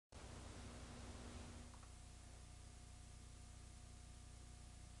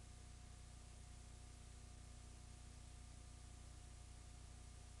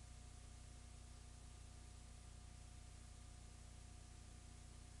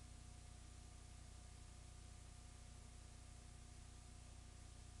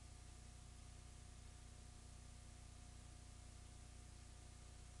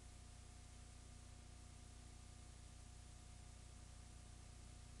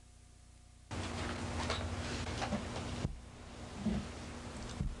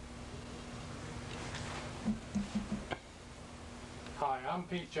I'm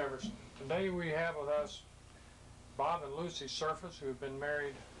Pete Jefferson. Today we have with us Bob and Lucy Surface, who have been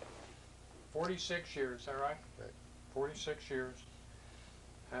married 46 years, is that right? Right. 46 years.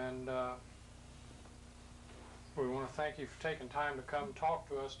 And we want to thank you for taking time to come talk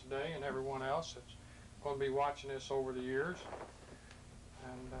to us today, and everyone else that's going to be watching this over the years.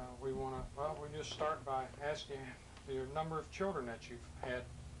 And we want to, well, we just start by asking the number of children that you've had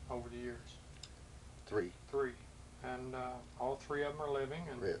over the years. Three. Three. And all three of them are living.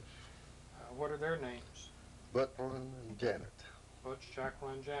 And Yes. What are their names? Butler and Janet. Butch,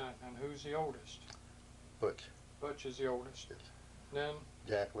 Jacqueline, and Janet. And who's the oldest? Butch. Butch is the oldest. Yes. Then?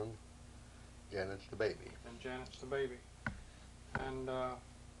 Jacqueline. Janet's the baby. And Janet's the baby. And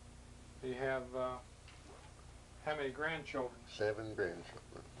you have how many grandchildren? 7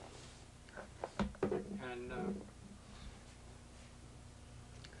 grandchildren. And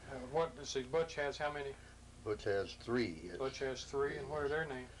let's see, Butch has how many? Butch has 3. Butch has 3, and what are their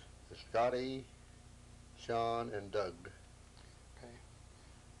names? Scotty, Sean, and Doug. Okay.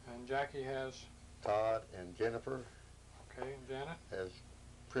 And Jackie has? Todd and Jennifer. Okay, and Janet? Has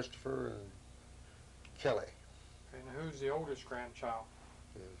Christopher and Kelly. Okay, and who's the oldest grandchild?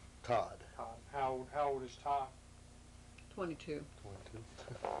 Is Todd. Todd. How old is Todd? 22. 22.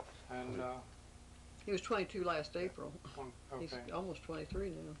 And He was 22 last April. okay. He's almost 23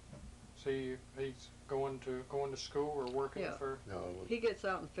 now. See, he's going to school or working Yeah. for No. He gets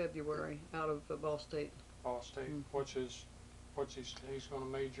out in February out of Ball State. Ball State. He's going to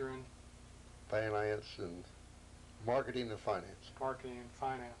major in? Finance and marketing and finance. Marketing and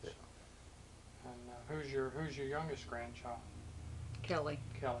finance. Yeah. And who's your youngest grandchild? Kelly.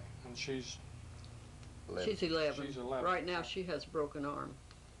 Kelly. And she's 11. She's 11. She's 11. Right now she has a broken arm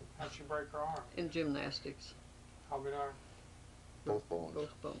How'd she break her arm? in gymnastics. How big arm? Both bones.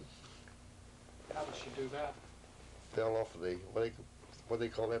 Both bones. How did she do that? Fell off of the, what they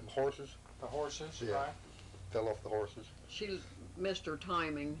call them, horses? The horses, Yeah. right? Fell off the horses. She missed her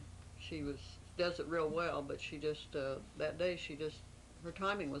timing. She does it real well, but she just, that day her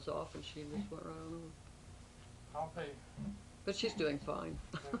timing was off and she just went right on over. I'll be. But she's doing fine.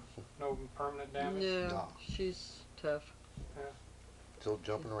 Yeah. No permanent damage? No, she's tough. Yeah. Still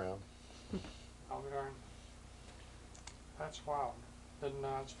jumping around. I'll be darned. That's wild. Didn't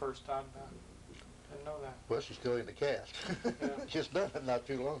know it's first I'd didn't know that. Well, she's still in the cast. Yeah. Just done it not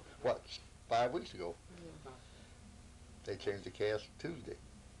too long. What, 5 weeks ago? Yeah. They changed the cast Tuesday.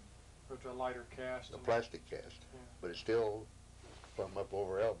 With a lighter cast. A plastic cast. Yeah. But it's still from up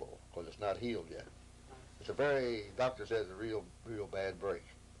over elbow because it's not healed yet. It's a very, doctor says, a real bad break.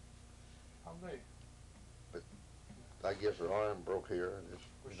 I'll be. I guess her arm broke here. And it's,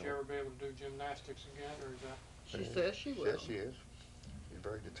 Will she ever be able to do gymnastics again, or is that? She says she will. Says she is. She's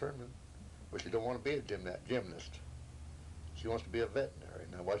very determined. But she don't want to be a gymnast. She wants to be a veterinary.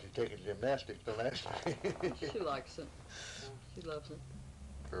 Now, why she's taking gymnastics, don't ask me. She likes it. She loves it.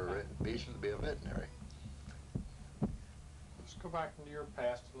 For a reason to be a veterinary. Let's go back into your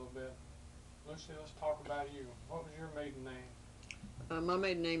past a little bit. Lucy, let's talk about you. What was your maiden name? My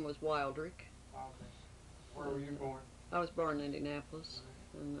maiden name was Wildrick. Okay. Where were you born? I was born in Indianapolis,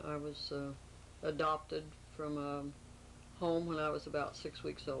 and I was adopted from a home when I was about 6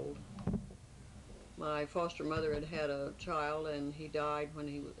 weeks old. My foster mother had a child, and he died when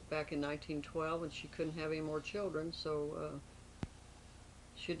he was back in 1912, and she couldn't have any more children, so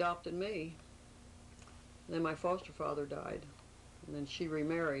she adopted me. And then my foster father died, and then she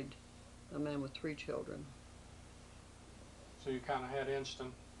remarried a man with 3 children. So you kind of had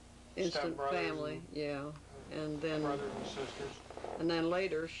instant Family, yeah. And then brothers and sisters. And then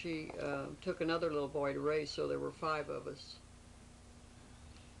later she took another little boy to raise, so there were 5 of us.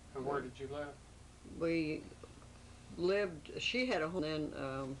 And where did you live? We lived, she had a home, and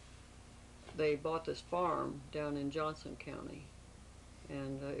then they bought this farm down in Johnson County.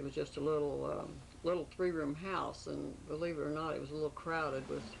 And it was just a little 3-room house, and believe it or not, it was a little crowded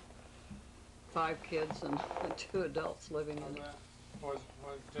with 5 kids and 2 adults living in it. Was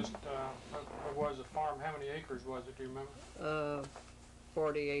a farm, how many acres was it, do you remember?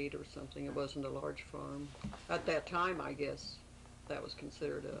 48 or something. It wasn't a large farm. At that time, I guess, that was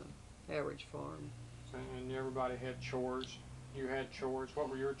considered a average farm. And everybody had chores. You had chores. What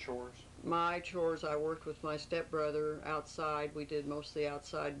were your chores? My chores, I worked with my stepbrother outside. We did most of the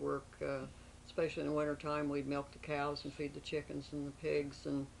outside work, especially in the wintertime. We'd milk the cows and feed the chickens and the pigs.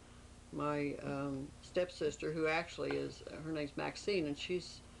 And my stepsister, who actually is, her name's Maxine, and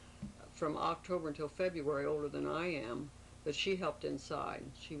she's from October until February older than I am, but she helped inside.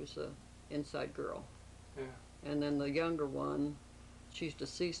 She was a inside girl. Yeah. And then the younger one, she's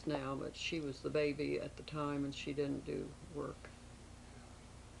deceased now, but she was the baby at the time, and she didn't do work.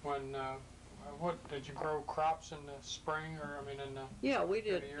 when, what, did you grow crops in the spring, or, I mean, in the, Yeah, we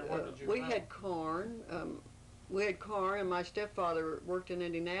did. year, what did you We grow? had corn. We had corn, and my stepfather worked in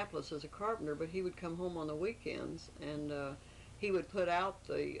Indianapolis as a carpenter, but he would come home on the weekends, and he would put out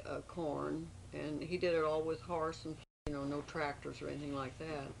the corn, and he did it all with horse and, no tractors or anything like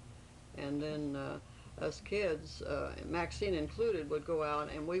that. And then us kids, Maxine included, would go out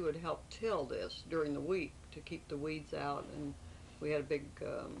and we would help till this during the week to keep the weeds out. And we had a big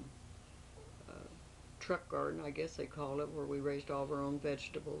truck garden, I guess they called it, where we raised all of our own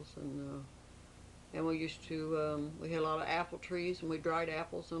vegetables. And we used to, we had a lot of apple trees, and we dried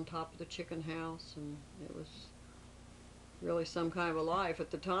apples on top of the chicken house, and it was really some kind of a life. At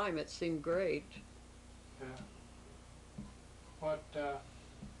the time, it seemed great. Yeah. What, do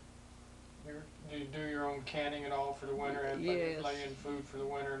you do your own canning and all for the winter, and Yes. lay in food for the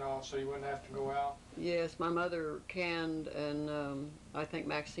winter and all, so you wouldn't have to go out? Yes, my mother canned, and I think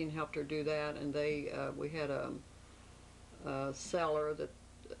Maxine helped her do that. And we had a cellar that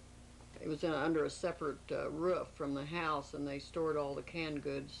it was under a separate roof from the house, and they stored all the canned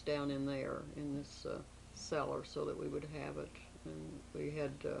goods down in there in this cellar so that we would have it. And we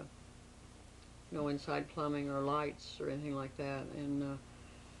had no inside plumbing or lights or anything like that. And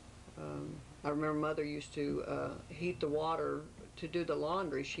I remember Mother used to heat the water to do the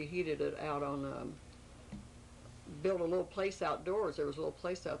laundry. She heated it out on, built a little place outdoors. There was a little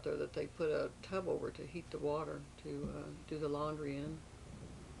place out there that they put a tub over to heat the water to do the laundry in.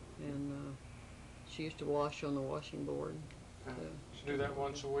 And she used to wash on the washing board. Yeah. She do that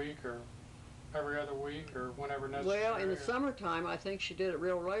once a week, or every other week, or whenever necessary? Well, in the summertime, I think she did it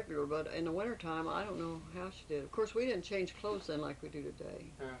real regular, but in the wintertime, I don't know how she did it. Of course, we didn't change clothes then like we do today.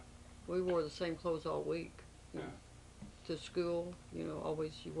 Yeah. We wore the same clothes all week. Yeah. To school,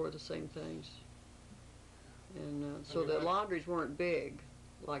 always you wore the same things. And so you the went- laundries weren't big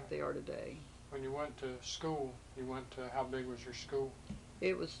like they are today. When you went to school, how big was your school?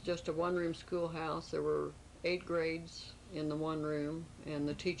 It was just a one-room schoolhouse. There were 8 grades in the one room, and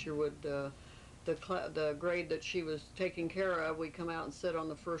the teacher would, the grade that she was taking care of, we'd come out and sit on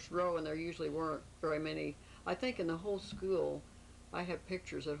the first row, and there usually weren't very many. I think in the whole school, I have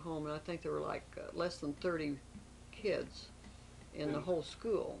pictures at home, and I think there were like less than 30 kids in the whole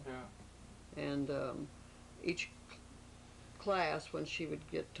school. Yeah. And each class, when she would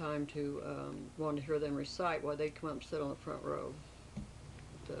get time to want to hear them recite, well, they'd come up and sit on the front row.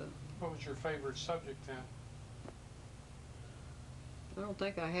 What was your favorite subject then? I don't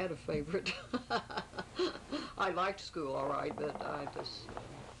think I had a favorite. I liked school all right, but I just...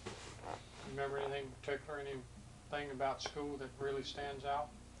 Remember anything particular, anything about school that really stands out?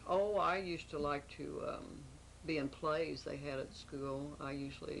 Oh, I used to like to be in plays they had at school. I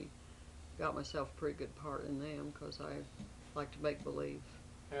usually got myself a pretty good part in them because I like to make believe.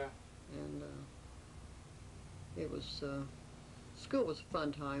 Yeah. And it was... school was a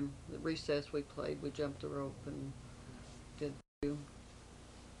fun time. At recess we played, we jumped the rope and did.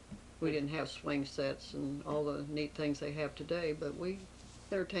 We didn't have swing sets and all the neat things they have today, but we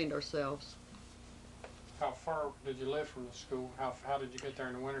entertained ourselves. How far did you live from the school? How did you get there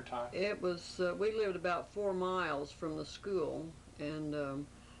in the wintertime? It was, we lived about 4 miles from the school, and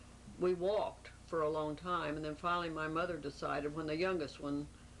we walked for a long time, and then finally my mother decided, when the youngest one,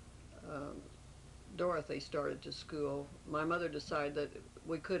 Dorothy, started to school, my mother decided that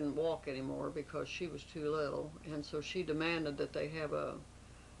we couldn't walk anymore because she was too little, and so she demanded that they have a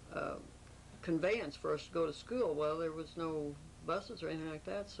conveyance for us to go to school. Well, there was no buses or anything like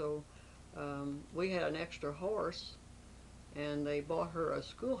that, so we had an extra horse, and they bought her a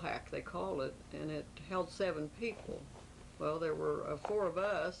school hack, they called it, and it held 7 people. Well, there were 4 of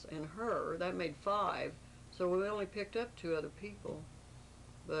us and her. That made 5, so we only picked up 2 other people.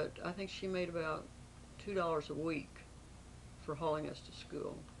 But I think she made about $2 a week for hauling us to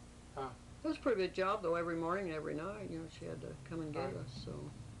school. Huh. It was a pretty big job, though. Every morning and every night, she had to come and get Right. us. So,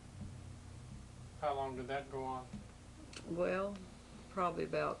 How long did that go on? well, probably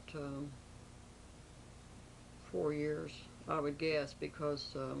about 4 years, I would guess,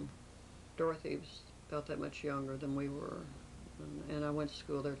 because Dorothy was about that much younger than we were, and I went to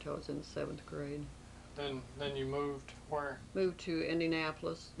school there till I was in the 7th grade. Then you moved where? Moved to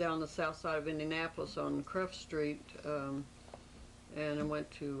Indianapolis, down the south side of Indianapolis on Cruft Street, and I went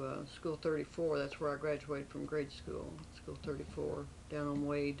to School 34. That's where I graduated from grade school, School 34, down on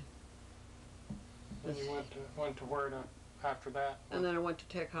Wade. Then you went to where after that? And then I went to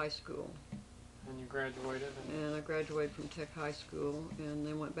Tech High School. And you graduated? And I graduated from Tech High School, and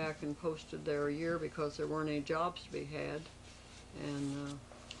then went back and posted there a year because there weren't any jobs to be had. And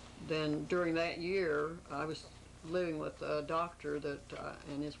then during that year, I was living with a doctor that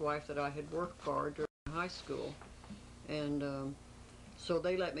and his wife that I had worked for during high school, and so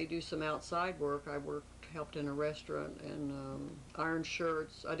they let me do some outside work. I helped in a restaurant and ironed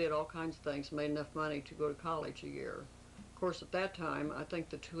shirts. I did all kinds of things. Made enough money to go to college a year. Of course, at that time, I think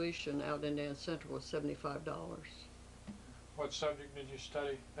the tuition out in Indiana Central was $75. What subject did you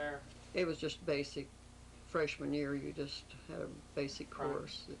study there? It was just basic. Freshman year, you just had a basic Right.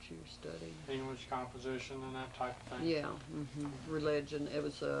 course that you studied. English composition and that type of thing? Yeah, religion. It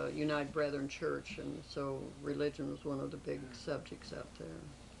was a United Brethren church, and so religion was one of the big subjects out there.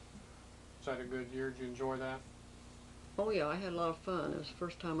 Was that a good year? Did you enjoy that? Oh yeah, I had a lot of fun. It was the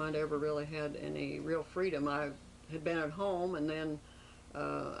first time I'd ever really had any real freedom. I had been at home, and then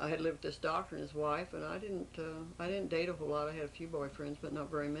I had lived with this doctor and his wife, and I didn't date a whole lot. I had a few boyfriends, but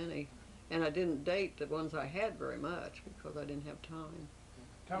not very many. And I didn't date the ones I had very much because I didn't have time.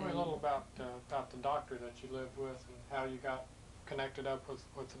 Tell me a little about the doctor that you lived with and how you got connected up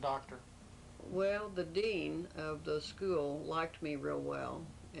with the doctor. Well, the dean of the school liked me real well,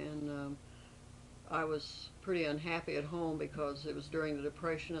 and I was pretty unhappy at home because it was during the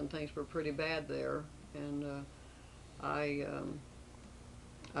Depression and things were pretty bad there. And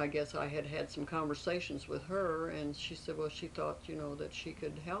I guess I had had some conversations with her, and she said, well, she thought, that she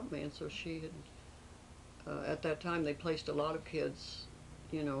could help me. And so she had, at that time, they placed a lot of kids,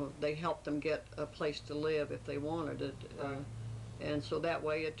 they helped them get a place to live if they wanted it. Right. And so that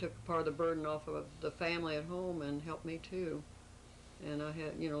way it took part of the burden off of the family at home and helped me too. And I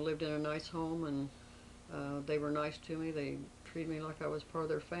had, lived in a nice home, and they were nice to me. They treated me like I was part of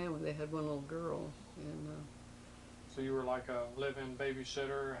their family. They had one little girl, and so you were like a live-in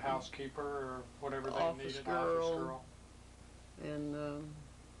babysitter, housekeeper, or whatever they office needed, girl. office girl. And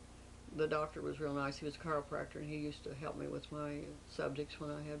the doctor was real nice. He was a chiropractor, and he used to help me with my subjects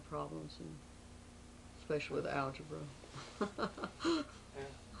when I had problems, and especially with algebra. Yeah.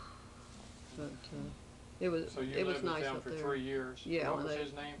 But it was So you it was lived with nice them up for there. 3 years. Yeah, What was they-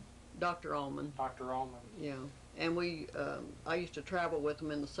 his name? Dr. Allman. Dr. Allman. Yeah, and I used to travel with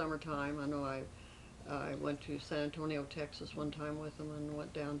him in the summertime. I know I went to San Antonio, Texas one time with him, and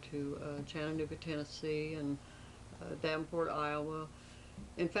went down to Chattanooga, Tennessee, and Davenport, Iowa.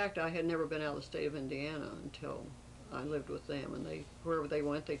 In fact, I had never been out of the state of Indiana until I lived with them, and wherever they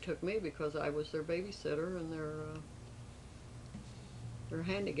went, they took me because I was their babysitter and their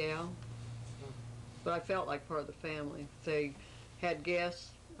handy gal. But I felt like part of the family. If they had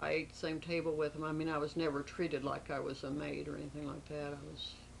guests, I ate the same table with them. I mean, I was never treated like I was a maid or anything like that.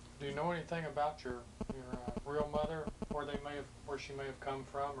 Do you know anything about your real mother, where she may have come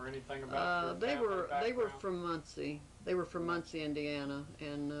from, or anything about your They family were background? from Muncie. They were from Muncie, Indiana,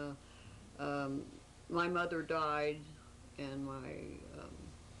 and my mother died, and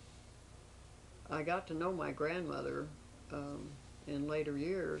I got to know my grandmother in later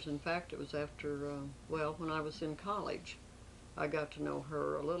years. In fact, it was after when I was in college, I got to know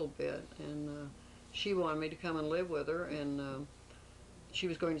her a little bit, and she wanted me to come and live with her, and she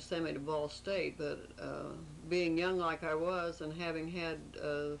was going to send me to Ball State, but being young like I was and having had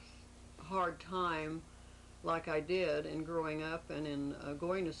a hard time like I did in growing up and in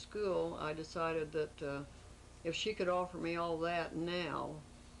going to school, I decided that if she could offer me all that now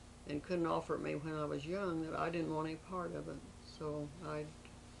and couldn't offer it me when I was young, that I didn't want any part of it. So I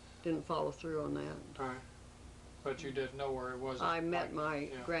didn't follow through on that. All right. But you did know where it was. I met my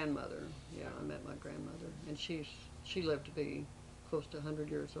yeah. grandmother. Yeah, I met my grandmother, and she lived to be close to 100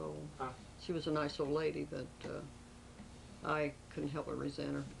 years old. Huh. She was a nice old lady, but I couldn't help but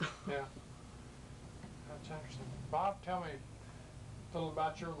resent her. Yeah. That's interesting. Bob, tell me a little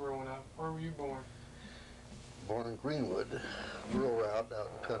about your growing up. Where were you born? Born in Greenwood, rural route out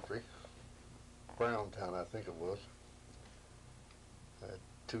in the country. Browntown, I think it was. I had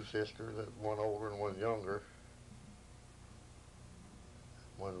two sisters, one older and one younger.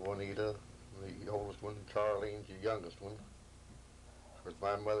 One Juanita, the oldest one, Charlene's the youngest one. Of course,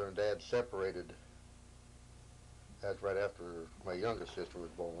 my mother and dad separated. That's right after my youngest sister was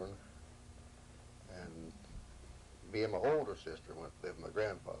born. And me and my older sister went to live with my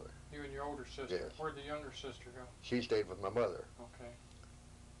grandfather. You and your older sister. Yes. Where'd the younger sister go? She stayed with my mother, Okay.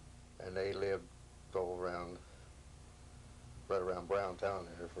 and they lived all around, right around Browntown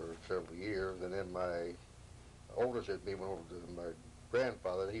there for several years. And then my older sister, me went over to my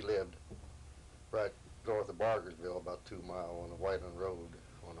grandfather. He lived right north of Bargersville, about 2 miles on a Whiteland Road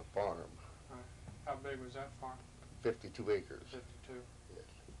on a farm, How big was that farm? 52 acres. 52. Yes.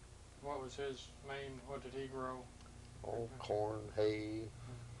 What was his what did he grow? All corn, hay,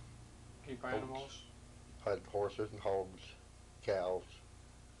 Keep Oats. animals? had horses and hogs, cows,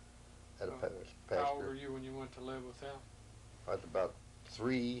 Had a Oh. pastor. How old were you when you went to live with them? I was about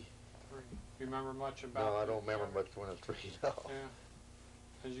 3. 3. Do you remember much about No, I them? don't remember much when I was 3, no. Yeah.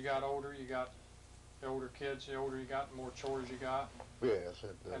 As you got older, you got the older kids, the older you got, the more chores you got. Yes.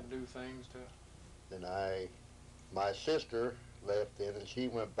 Had to do things to... Then my sister left then, and she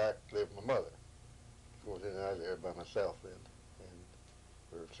went back to live with my mother. Of course, then I was there by myself then, and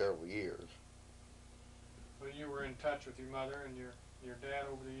for several years. Well, you were in touch with your mother and your dad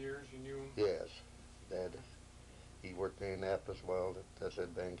over the years. You knew him. Yes, Dad. He worked in Indianapolis while that's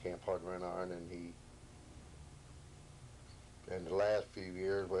at band camp Hardware and Iron, and in the last few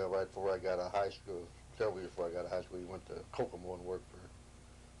years, well, right before I got out of high school, several years before I got out of high school, he went to Kokomo and worked for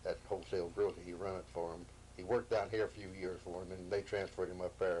that wholesale grocery. He run it for him. He worked down here a few years for him, and they transferred him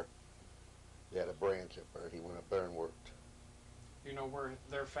up there. They had a branch up there. He went up there and worked. You know where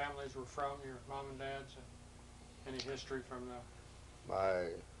their families were from, your mom and dad's, and any history from the... My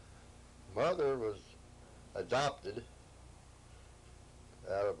mother was adopted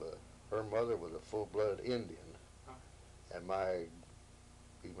out of her mother was a full-blooded Indian, and my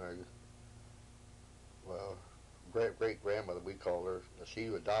great-grandmother, we call her, she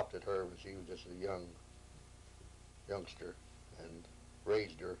adopted her when she was just a youngster and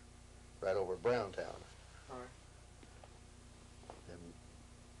raised her right over at Browntown. All right. And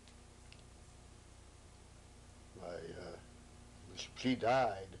she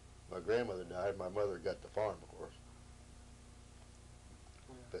died, my grandmother died, my mother got the farm, of course.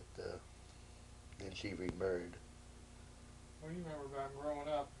 Yeah. But then she remarried. What do you remember about growing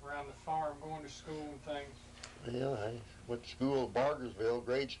up around the farm, going to school and things? Yeah, I went to school at Bargersville,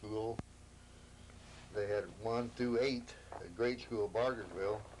 grade school. They had 1 through 8 at grade school at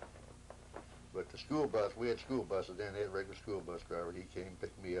Bargersville. But the school bus, we had school buses then, they had a regular school bus driver. He came and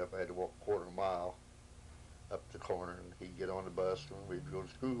picked me up. I had to walk a quarter of a mile up the corner, and he'd get on the bus, and we'd go to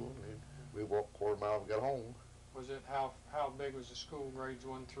school, and we'd walk a quarter mile and got home. Was it, how big was the school, grades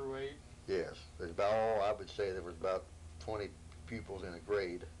 1 through 8? Yes, there's about, I would say there was about 20 pupils in a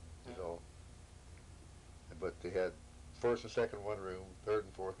grade, Yeah. so. But they had first and second one room, third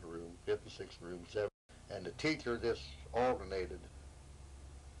and fourth room, fifth and sixth room, seventh, and the teacher just alternated.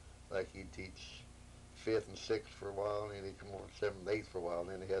 Like he'd teach fifth and sixth for a while, and then he'd come on seventh and eighth for a while, and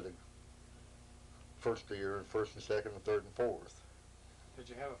then he had the first year, first and second and third and fourth. Did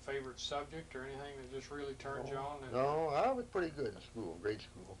you have a favorite subject or anything that just really turned you on? No, I was pretty good in school, grade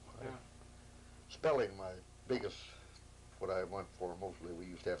school. Yeah. Spelling, my biggest, what I went for mostly, we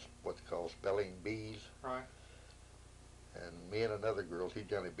used to have what's called spelling bees. Right. And me and another girl, she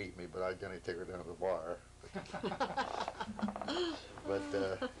generally beat me, but I generally take her down to the wire. But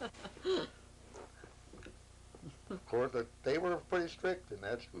of course, they were pretty strict in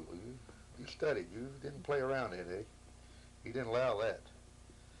that school. You studied. You didn't play around in it. He didn't allow that.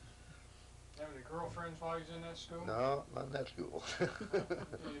 Have any girlfriends while you was in that school? No, not in that school.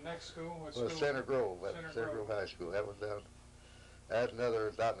 Your next school? What Well, school? Center Grove. Center Grove High School. That was down. That's another.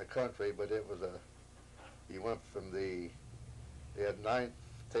 It's out in the country, but it was you went from they had 9th,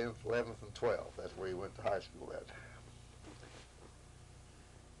 10th, 11th, and 12th. That's where you went to high school at.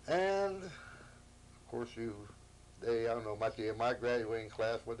 And of course, I don't know, my graduating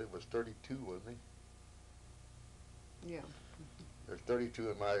class, what it was 32, wasn't it? Yeah. There's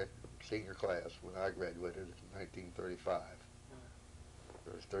 32 in my senior class when I graduated in 1935.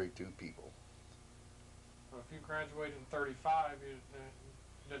 There was 32 people. Well, if you graduated in 35, you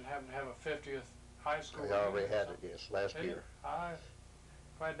didn't happen to have a 50th high school. We already had it, yes, last year. I'm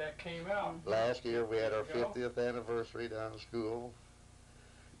glad that came out. Last year we had our There you go. 50th anniversary down at school.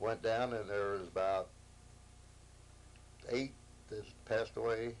 Went down and there was about 8 that passed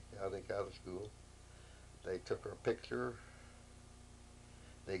away, I think, out of school. They took our picture.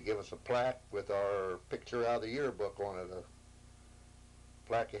 They give us a plaque with our picture out of the yearbook on it. A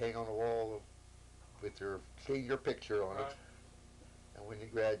plaque you hang on the wall with your senior picture on Right. it. And when you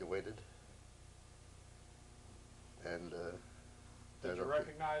graduated. And Did you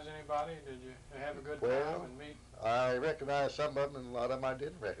recognize anybody? Did you have a good Well, time and meet? I recognized some of them, and a lot of them I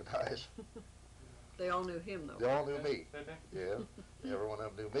didn't recognize. They all knew him, though. They all knew me. Did they? Yeah, every one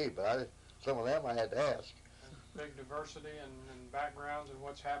of them knew me, but some of them I had to ask. Big diversity and backgrounds and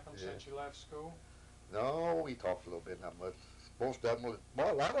what's happened Yeah. since you left school? No, we talked a little bit, not much. Most of them,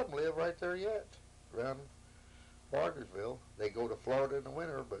 well, a lot of them live right there yet, around Bargersville. They go to Florida in the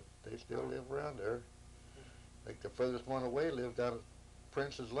winter, but they still live around there. I think the furthest one away lives down at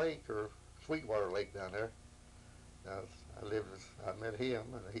Princess Lake or Sweetwater Lake down there. Now, I met him,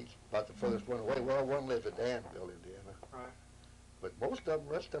 and he's about the furthest one away. Well, one lives at Danville, Indiana. Right. But most of them,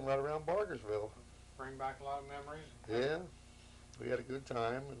 rest of them right around Bargersville. Bring back a lot of memories? Yeah, we had a good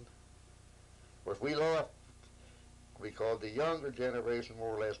time, and Of course, we left because the younger generation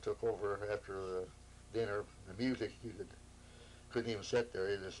more or less took over after the dinner. The music, couldn't even sit there.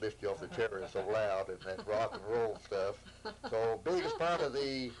 They just lift you off the chair. It's so loud, and that rock and roll stuff. So biggest part of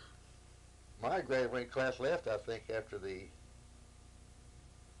my graduating class left, I think, after the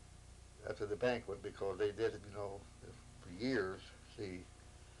banquet, because they did it, for years. See,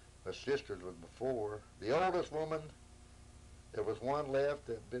 my sisters was before. The oldest woman, there was one left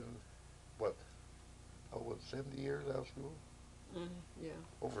that had been, 70 years out of school? Yeah.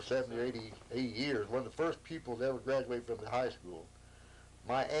 Over 70 or 80 years. One of the first pupils to ever graduate from the high school.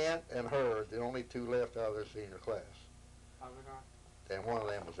 My aunt and her, the only two left out of their senior class. And one of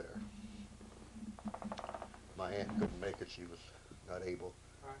them was there. My aunt couldn't make it. She was not able.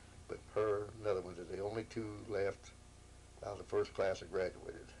 Right. But her, another one, are the only two left out of the first class that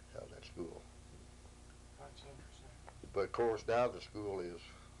graduated out of that school. That's interesting. But of course, now the school is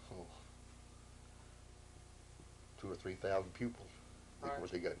 2,000 or 3,000 pupils. Right. Of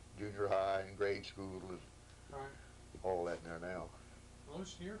course, they got junior high and grade school and all that in there now.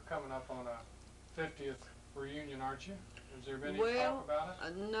 Lucy, you're coming up on a 50th reunion, aren't you? Has there been any Well, talk about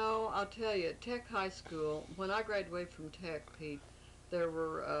it? No, I'll tell you, Tech High School, when I graduated from Tech, Pete, there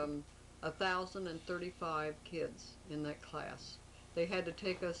were 1,035 kids in that class. They had to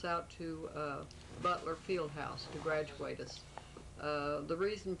take us out to Butler Fieldhouse to graduate us. The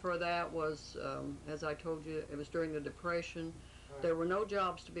reason for that was, as I told you, it was during the Depression. Right. There were no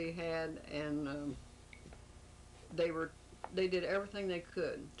jobs to be had, and they did everything they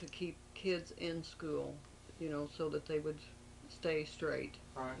could to keep kids in school, so that they would stay straight.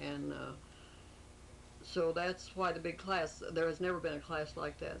 Right. And so that's why the big class, there has never been a class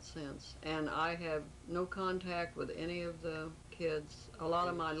like that since. And I have no contact with any of the kids. A lot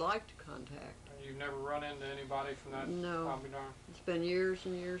of them I like to contact. You've never run into anybody from that? No. I'll be darned. It's been years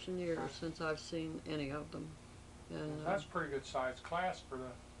and years and years Right. since I've seen any of them. And That's a pretty good sized class for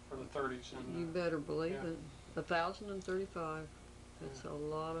the 30s. And, you better believe yeah. it. 1,035. It's a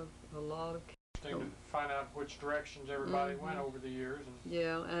lot of kids. Interesting to find out which directions everybody went over the years. And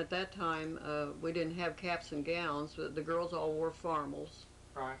Yeah, and at that time, we didn't have caps and gowns, but the girls all wore formals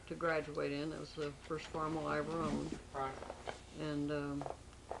right, to graduate in. That was the first formal I ever owned. right. And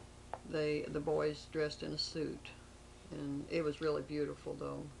the boys dressed in a suit. And it was really beautiful,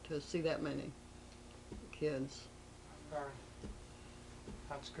 though, to see that many kids. All right.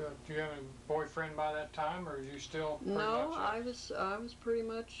 That's good. Do you have a boyfriend by that time, or are you still pretty No, much I was pretty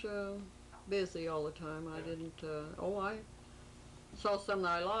much busy all the time. I didn't. I saw some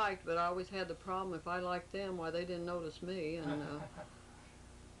that I liked, but I always had the problem if I liked them, why they didn't notice me, and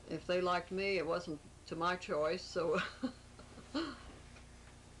if they liked me, it wasn't to my choice. So I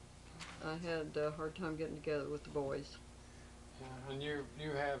had a hard time getting together with the boys. Yeah. And you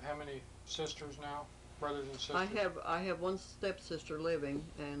have how many sisters now? Brothers and sisters? I have one stepsister living,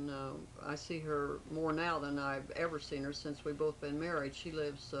 and I see her more now than I've ever seen her since we've both been married. She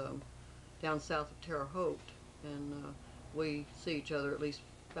lives down south of Terre Haute, and we see each other at least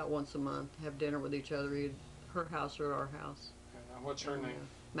about once a month, have dinner with each other, either her house or our house. And, what's her name?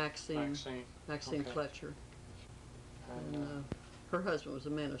 Maxine Okay. Fletcher. And, And her husband was a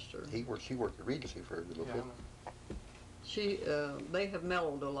minister. She worked at Regency for a little yeah, bit. They have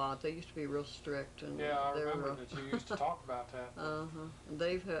mellowed a lot. They used to be real strict, and yeah, I they're, remember that you used to talk about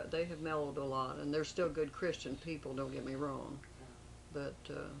that. They have mellowed a lot, and they're still good Christian people. Don't get me wrong, but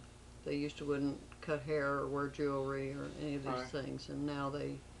they used to wouldn't cut hair or wear jewelry or any of these Right. things, and now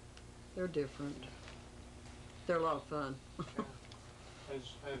they're different. They're a lot of fun. Yeah.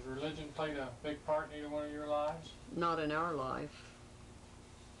 Has religion played a big part in either one of your lives? Not in our life.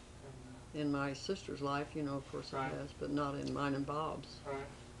 And, In my sister's life, of course Right. it has, but not in mine and Bob's. right.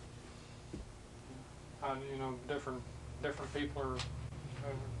 How different people are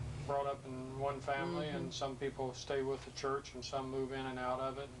brought up in one family, and some people stay with the church, and some move in and out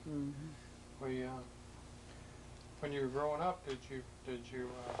of it. We, when you were growing up, did you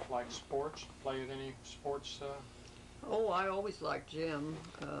like sports? Play any sports? Oh, I always liked gym,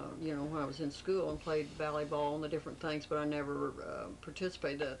 when I was in school and played volleyball and the different things, but I never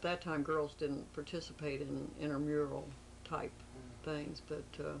participated. At that time, girls didn't participate in intramural type things, but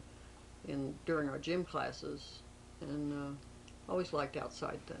during our gym classes, and always liked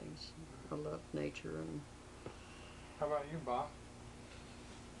outside things. I loved nature. And How about you, Bob?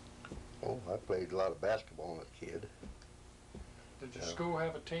 Oh, I played a lot of basketball as a kid. Did your school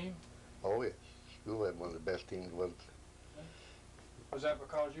have a team? Oh, yes. School had one of the best teams. Was that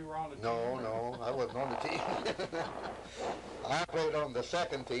because you were on the team? No, I wasn't on the team. I played on the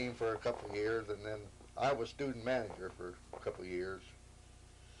second team for a couple of years, and then I was student manager for a couple of years.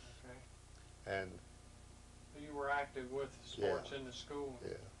 Okay. And You were active with sports in the school.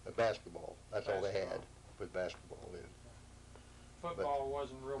 yeah, the basketball. That's all they had Basketball. was basketball then. Football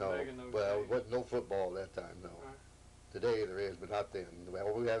wasn't real No, big in those well, days. there wasn't no football at that time, no. Right. Today there is, but not then.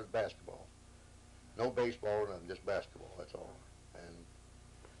 All we had was basketball. No baseball, nothing, just basketball, that's all. And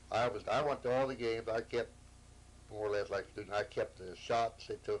I went to all the games. I kept, more or less like a student, I kept the shots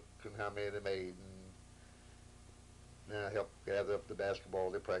they took and how many they made. And then I helped gather up the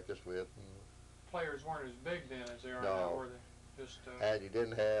basketball they practiced with. And Players weren't as big then as they are No. now, were they? Just and you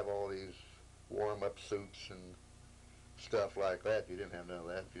didn't have all these warm-up suits and stuff like that. You didn't have none of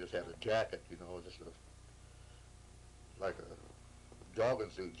that. You just had a jacket, you know, just like a jogging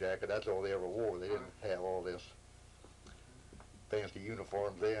suit jacket. That's all they ever wore. They didn't have all this fancy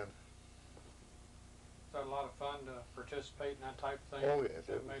uniforms then. Is that a lot of fun to participate in that type of thing? Oh, yes.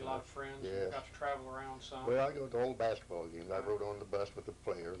 It made a lot of friends. Yes. Got to travel around some. Well, I go to all the basketball games. I rode on the bus with the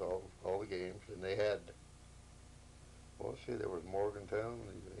players, all the games, and they had, well, let's see, there was Morgantown,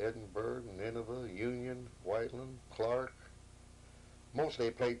 Edinburgh, Nineveh, Union, Whiteland, Clark. Mostly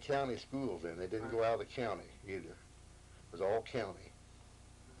they played county schools then. They didn't go out of the county either. It was all county.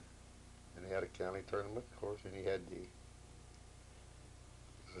 And they had a county tournament, of course, and you had the,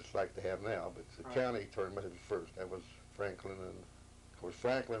 it's like they have now, but the county tournament was first. That was Franklin, and of course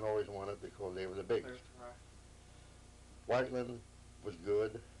Franklin always won it because they were the biggest. Whiteland was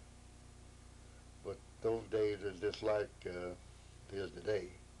good, but those days is just like it is today.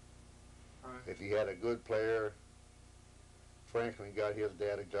 Right. If you had a good player, Franklin got his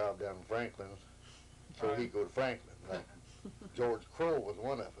dad a job down in Franklin, so he'd go to Franklin. Like George Crow was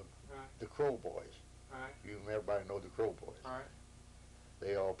one of them, the Crow boys. Right. Everybody know the Crow boys. Right.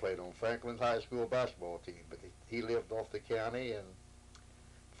 They all played on Franklin's high school basketball team, but he lived off the county, and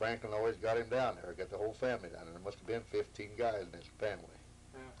Franklin always got him down there. Got the whole family down there. There must have been 15 guys in his family.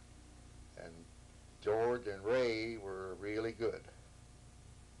 Yeah. And George and Ray were really good.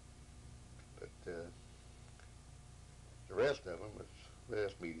 But the rest of them was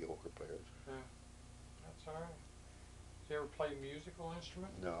just mediocre players. That's all right. Did you ever play musical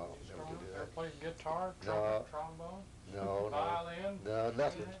instrument? No, never did that. Ever played guitar, No. trombone, No, violin? no,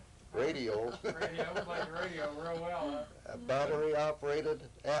 nothing. Radio. Radio, played the radio real well. A battery-operated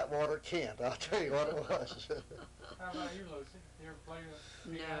Atwater Kent. I'll tell you what it was. How about you, Lucy? You ever played a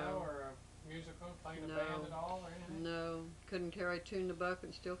piano No. or a musical, played a No. band at all or anything? No, couldn't carry a tune to buck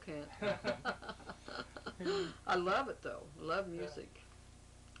and still can't. I love it though. I love music.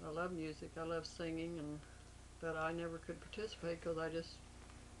 I love music. I love singing, but I never could participate because I just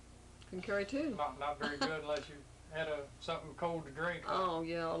couldn't carry a tune. Not very good unless you had something cold to drink. Oh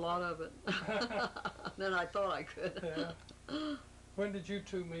yeah, a lot of it. Then I thought I could. Yeah. When did you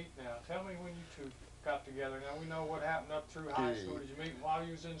two meet now? Tell me when you two got together. Now we know what happened up through high school. Did you meet while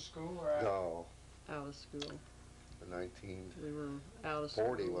you was in school or after? No, Out of school. 1940, We were out of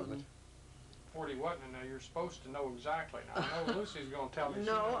school. wasn't it? 40 wasn't it? Now you're supposed to know exactly. Now I know Lucy's going to tell me. she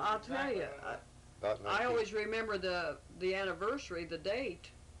No, knows I'll tell exactly you. About I 19. always remember the anniversary, the date,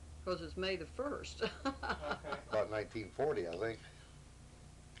 because it's May the 1st. Okay. About 1940, I think.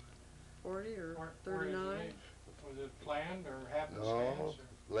 40 or Where did you 39? meet? Was it planned or happenstance? No,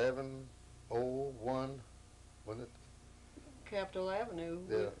 1101, wasn't it? Capitol Avenue.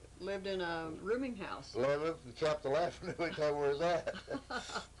 Yeah. We lived in a rooming house. 11th and Capitol Avenue. We tell where it's at.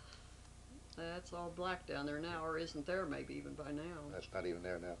 That's all black down there now, or isn't there maybe even by now. That's not even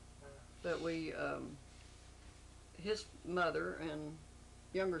there now. But his mother and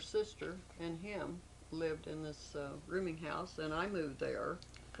younger sister and him lived in this rooming house, and I moved there.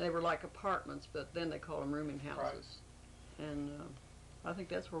 They were like apartments, but then they called them rooming houses. Right. And I think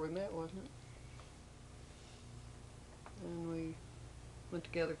that's where we met, wasn't it? And we went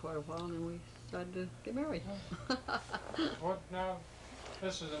together quite a while, and then we decided to get married. What now?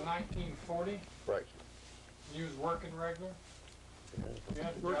 This is in 1940. Right. You was working regular. You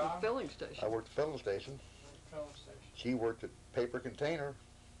had a Worked at job. the filling station. I worked at the filling station. Filling station. She worked at Paper Container.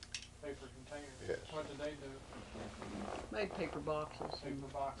 Paper container. Yes. What did they do? Made paper boxes. Paper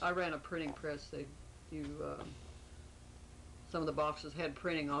boxes. I ran a printing press. Some of the boxes had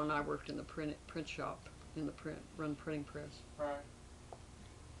printing on. I worked in the print shop in the run printing press. Right.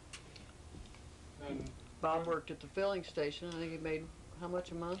 Then Bob worked at the filling station. I think he made how much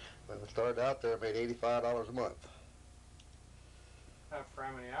a month? When I started out there, I made $85 a month. for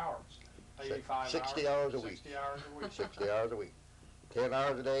how many hours? 85 60 hours a week. 60 hours a week. 60 hours a week. 10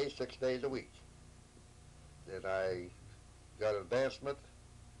 hours a day, 6 days a week. Then I got advancement.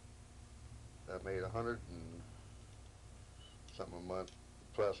 I made 100 and something a month,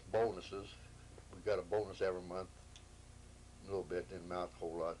 plus bonuses. We got a bonus every month. A little bit, didn't amount a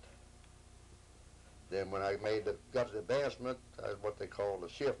whole lot. Then when I got to the advancement, I was what they call a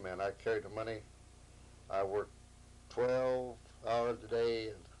shift man. I carried the money. I worked 12 hours a day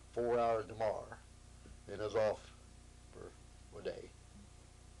and 4 hours tomorrow. Then I was off for a day.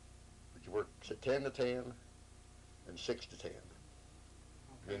 But you worked 10 to 10 and 6 to 10. Okay.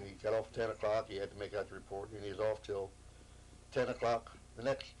 Then you got off at 10 o'clock, you had to make out the report, and he was off till 10 o'clock the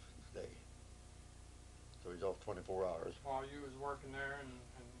next day. So he's off 24 hours. While you was working there and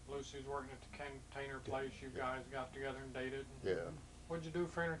Lucy was working at the container place, you guys got together and dated. And Yeah. what'd you do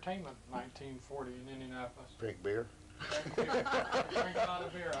for entertainment in 1940 in Indianapolis? Drink beer. Drink a lot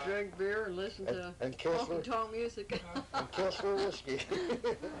of beer, huh? Drink beer and listen to And honky tonk music. And Kessler whiskey.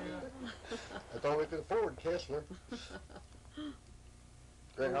 Yeah. That's all we could afford, Kessler. Drink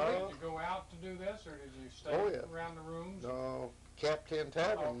Did all? you go out to do this, or did you stay Oh, yeah. around the rooms? No, Cap 10 Talk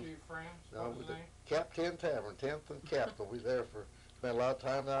Tavern. to your friends? No, What was we the did name? Cap 10 Tavern, 10th and Capitol. We was there spent a lot of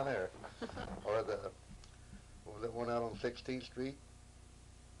time down there. Or what was that one out on 16th Street?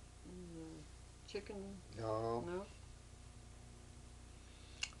 Chicken? No, No?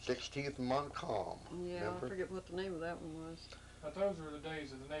 16th and Montcalm. Yeah, Remember? I forget what the name of that one was. But those were the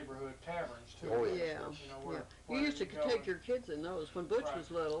days of the neighborhood taverns, too. Oh, Yeah, You know, where, yeah. where You used to go take and- your kids in those. When Butch Right.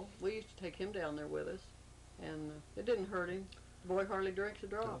 was little, we used to take him down there with us, and it didn't hurt him. The boy hardly drinks a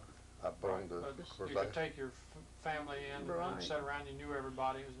drop. I belonged to, But of you course, could take your family in Right. and sit around, you knew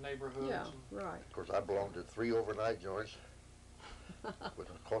everybody, it was neighborhoods. Yeah, and right. of course, I belonged to 3 overnight joints, which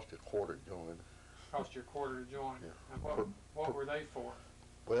cost a quarter to join. cost you a quarter to join. Yeah. And Per- what were they for?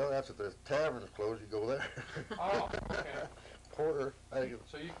 Well, after the tavern's closed, you go there. Oh, okay. Quarter, I think it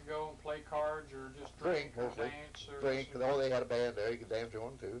So you could go and play cards or just Drink, drink or mostly. dance or drink. Oh, they had a band there. You could dance to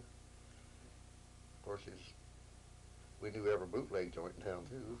one too. Of course, we knew every bootleg joint in town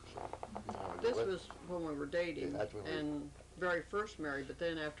too. So, This was when we were dating Yeah, that's when we- and very first married, but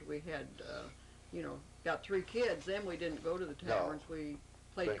then after we had, got 3 kids, then we didn't go to the No. taverns. We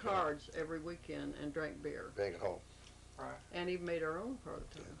played Drank at home. cards every weekend and drank beer, drank at home. Right. and even made our own part of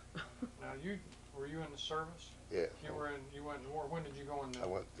the time. Now were you in the service? Yeah. You went to war. When did you go in the? I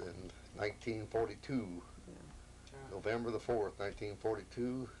went in 1942, Yeah. November the 4th,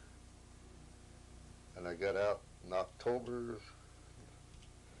 1942, and I got out in October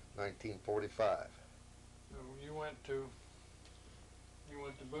 1945. So you went to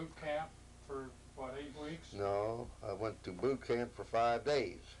boot camp for what, 8 weeks? No, I went to boot camp for 5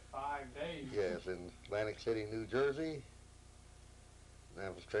 days. 5 days. Yes, in Atlantic City, New Jersey. And I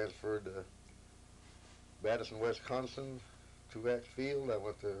was transferred to Madison, Wisconsin, Truax Field. I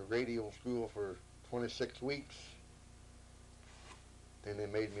went to radio school for 26 weeks. Then they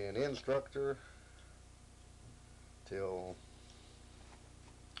made me an instructor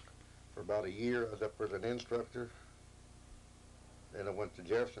for about a year. I was up as an instructor. Then I went to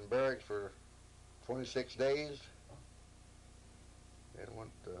Jefferson Barracks for 26 days. And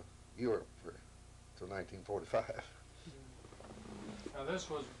went to Europe till 1945. Now this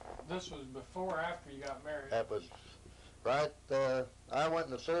was before or after you got married? That was right. I went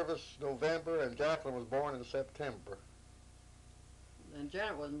in the service November, and Jacqueline was born in September. And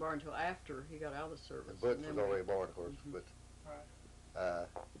Janet wasn't born until after he got out of the service. Butch and then was we- already born, of course, but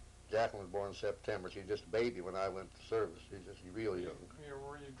Jacqueline was born in September. She was just a baby when I went to service. She was just real young.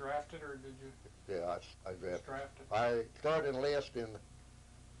 Were you drafted or did you Yeah, I just drafted. drafted? I started enlisting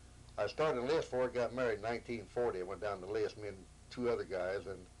before I got married in 1940. I went down the list, me and 2 other guys,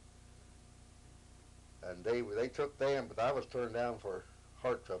 and they took them, but I was turned down for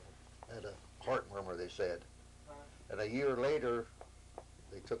heart trouble. I had a heart murmur, they said. Right. And a year later,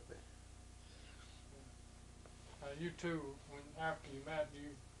 they took me. You two, after you met,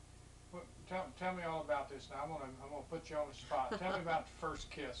 tell me all about this. Now I'm gonna put you on the spot. Tell me about the first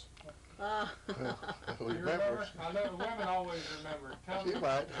kiss. We You remember? I know women always remember. Tell me She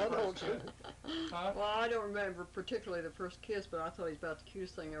might. I the don't. first kiss. Huh? Well, I don't remember particularly the first kiss, but I thought he was about the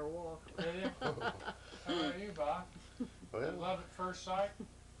cutest thing I ever walked. Did you? How about you, Bob? Well, Love at first sight?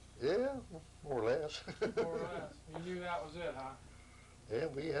 yeah, more or less. More or less. You knew that was it, huh? Yeah,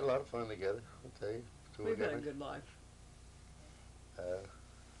 we had a lot of fun together. I'll tell you. Two We've had a together. good life.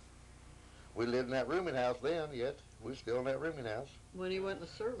 We lived in that rooming house then. Yet we still in that rooming house. When he went in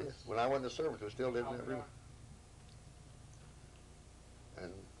the service. When I went to service, we still lived in that Okay. room.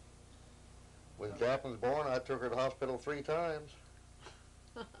 And when Jacqueline was born, I took her to the hospital 3 times.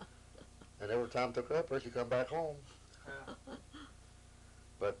 And every time I took her up there, she come back home. Yeah.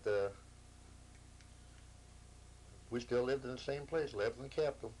 But we still lived in the same place, lived in the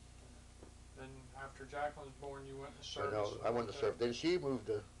capital. Then after Jacqueline was born, you went to So, service. I went to service. Then she moved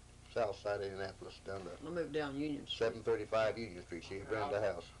to south side of Indianapolis, down to I moved down Union Street. 735 Union Street. She rented a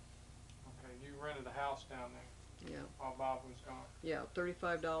house. Okay, you rented a house down there. Yeah. While Bob was gone. Yeah,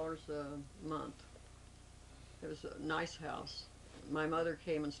 $35 a month. It was a nice house. My mother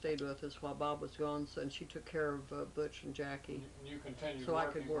came and stayed with us while Bob was gone, so, and she took care of Butch and Jackie. And you continued So I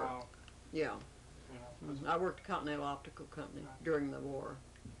working could work. while, Yeah. you know. I worked at Continental Optical Company Right. during the war.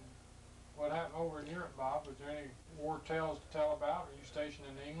 What happened over in Europe, Bob? Was there any war tales to tell about? Were you stationed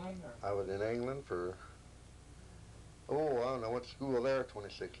in England? Or? I was in England for, I don't know, went to school there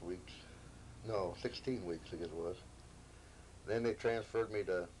 26 weeks. No, 16 weeks I guess it was. Then they transferred me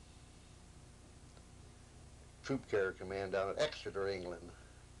to Troop Carrier Command down at Exeter, England.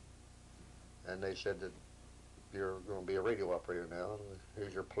 And they said that you're going to be a radio operator now. And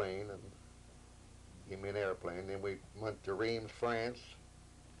here's your plane, and gave me an airplane. Then we went to Reims, France.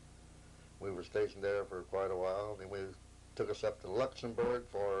 We were stationed there for quite a while. Then we took us up to Luxembourg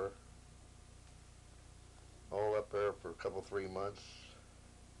for all up there for a couple, 3 months.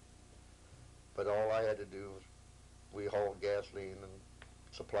 But all I had to do was we hauled gasoline and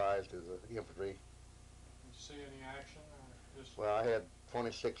supplies to the infantry. Did you see any action? Or just Well, I had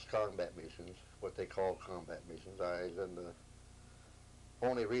 26 combat missions, what they call combat missions. I was in the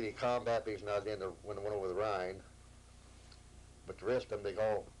only really combat mission I was in when I went over the Rhine. But the rest of them,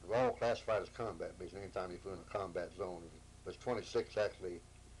 they're all classified as combat missions anytime you flew in a combat zone. There's 26 actually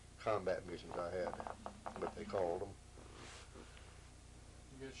combat missions I had, what they called them.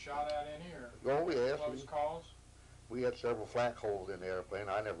 you get shot at any or Oh, yes. close calls? We had several flak holes in the airplane.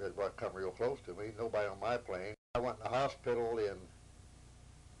 I never had one come real close to me. Nobody on my plane. I went in the hospital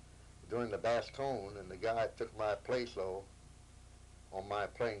during the Bastogne, and the guy that took my place, though, on my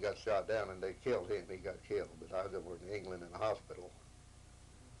plane got shot down, and they killed him. He got killed. But I was over in England in the hospital.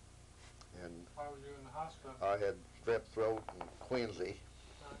 And Why was you in the hospital? I had strep throat and quinsy.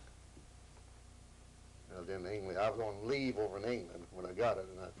 I was in England. I was on leave over in England when I got it,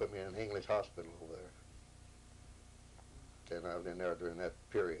 and I put me in an English hospital over there. And I was in there during that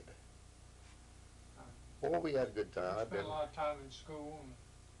period. Well, we had a good time. You spent a lot of time in school and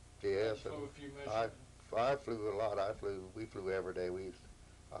Yes, flew a few missions. I flew a lot. We flew every day.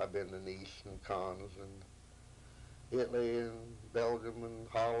 I've been to Nice and Cannes and Italy and Belgium and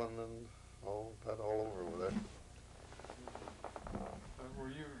Holland and all over there.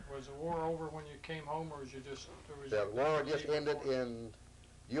 Was the war over when you came home, or was you just? Or was The you war just leaving ended before? in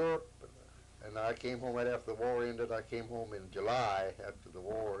Europe, and I came home right after the war ended. I came home in July after the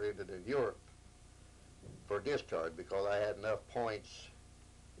war ended in Europe for discharge because I had enough points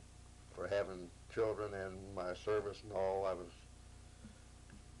for having children and my service and all. I was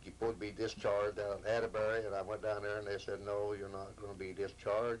supposed to be discharged out of Atterbury, and I went down there and they said, no, you're not going to be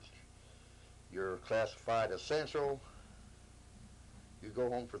discharged. You're classified essential. You go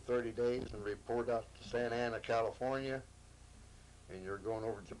home for 30 days and report out to Santa Ana, California, and you're going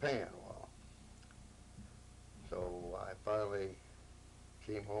over to Japan a while. So I finally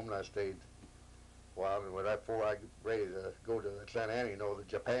came home and I stayed a while, and right before I got ready to go to Santa Ana, that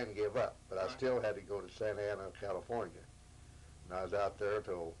Japan gave up, but I still had to go to Santa Ana, California. And I was out there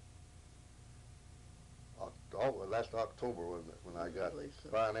till last October when I got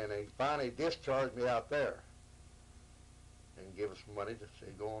finally, and they finally discharged me out there and give us some money to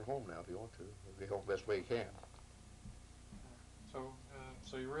say, go on home now if you want to. Be home the best way you can.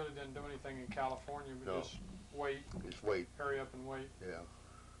 So you really didn't do anything in California, but No. just wait, Just wait, hurry up and wait. yeah.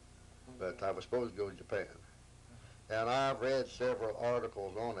 But I was supposed to go to Japan. And I've read several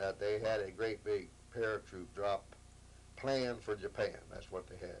articles on that. They had a great big paratroop drop planned for Japan. That's what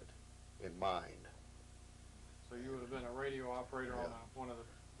they had in mind. So you would have been a radio operator on one of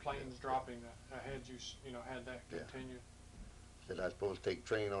the planes dropping that had had that Yeah. continued. Said I was supposed to take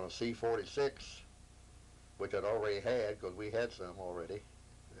train on a C-46, which I'd already had because we had some already.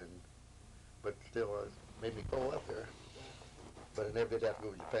 But still, made me go up there. But I never did have to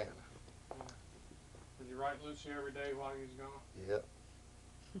go to Japan. Did you write Lucy every day while he was gone? Yep.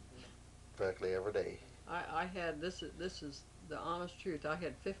 Practically every day. I had, this is the honest truth, I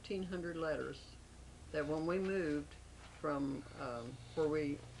had 1,500 letters that when we moved from where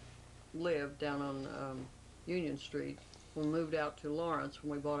we lived down on Union Street, when we moved out to Lawrence,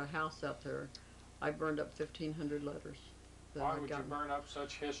 when we bought a house out there, I burned up 1,500 letters. that Why I would you got. burn up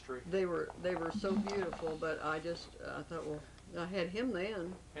such history? They were so beautiful, but I thought, well, I had him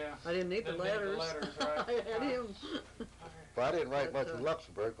then. Yeah. I didn't need the Didn't need the letters. letters, right. I had him. Well, I didn't write But, much in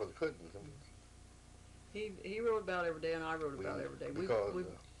Luxembourg because I couldn't. He wrote about every day, and I wrote about every day. We Because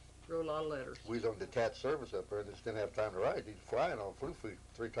wrote a lot of letters. we was on detached service up there and just didn't have time to write. He's flying on flew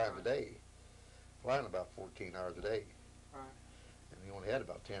 3 times a day, flying about 14 hours a day. Right. And he only had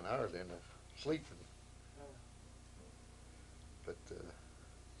about 10 hours in to sleep. But So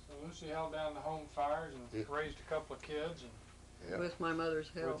Lucy held down the home fires and Yeah. raised a couple of kids and Yeah. With my mother's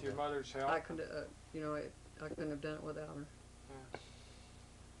help. with your mother's help. I could, I couldn't have done it without her. Yeah.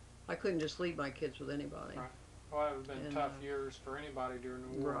 I couldn't just leave my kids with anybody. Right. Well, it would have been And, tough years for anybody during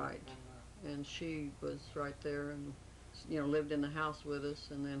the war. Right. And, And she was right there and, lived in the house with us.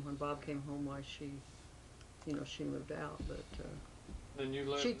 And then when Bob came home, she moved out. But then you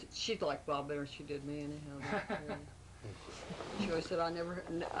lived. she liked Bob better than she did me anyhow. Yeah. She always said,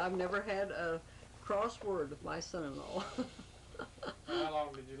 I've never had a crossword with my son-in-law. How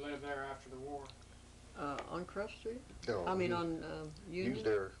long did you live there after the war? On Cross Street? No, I mean, he- on Union? lived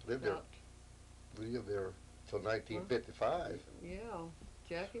there About- till 1955. Yeah,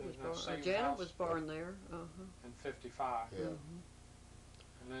 Jackie was In that born. same Janet house? was born there. In '55. Yeah.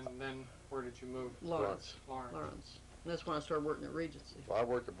 And then where did you move? Lawrence. Lawrence. Lawrence. And that's when I started working at Regency. Well, I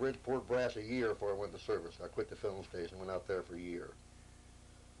worked at Bridgeport Brass a year before I went to service. I quit the film station, went out there for a year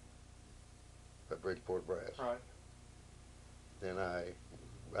at Bridgeport Brass. Right. Then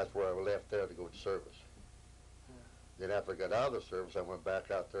that's where I left there to go to service. Then after I got out of the service, I went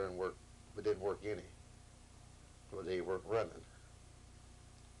back out there and worked, but didn't work any. Well, they weren't running.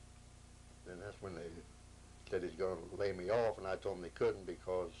 Then that's when they said he's going to lay me off, and I told them they couldn't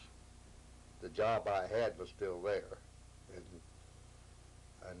because the job I had was still there,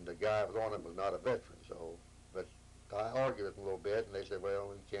 and the guy was on it was not a veteran. So, but I argued with them a little bit, and they said,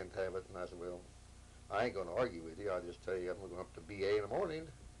 "Well, you can't have it." And I said, "Well, I ain't going to argue with you. I'll just tell you I'm going up to BA in the morning."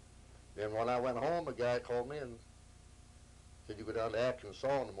 Then when I went home, a guy called me and said, "You go down to Atkins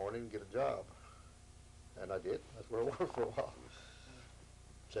in the morning and get a job." And I did. That's where I worked for a while.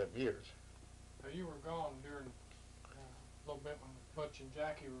 7 years. Now you were gone during a little bit when Butch and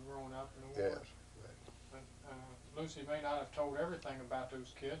Jackie were growing up in the war. Yes. But Lucy may not have told everything about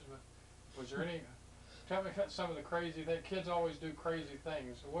those kids, but was there any? Tell me some of the crazy things. Kids always do crazy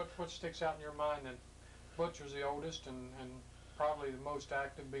things. What sticks out in your mind? That Butch was the oldest and probably the most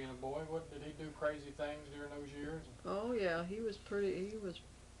active, being a boy. What did he do? Crazy things during those years? Oh yeah, he was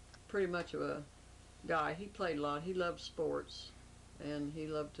pretty much of a guy. He played a lot. He loved sports, and he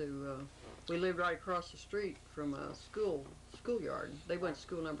loved to. We lived right across the street from a schoolyard. They went to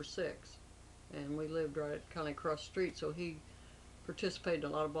school number 6, and we lived right kind of across the street. So he participated in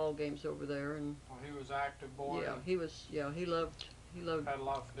a lot of ball games over there, and Well, he was an active boy. yeah, he was. Yeah, he loved. Had a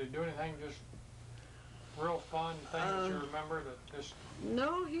lot. Did he do anything just real fun things that you remember that just?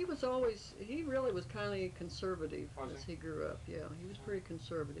 No, he really was kind of conservative Was as he? he grew up. Yeah, he was pretty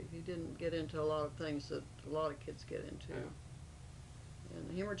conservative. He didn't get into a lot of things that a lot of kids get into. Yeah.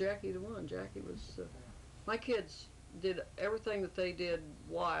 And him or Jackie, either one. Jackie was, my kids did everything that they did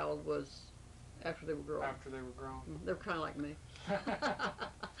wild was after they were grown. After they were grown. They're kind of like me.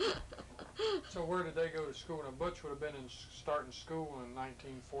 So where did they go to school? Now Butch would have been starting school in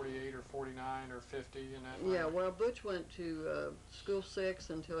 1948 or 49 or 50 and that. Yeah, well, Butch went to school 6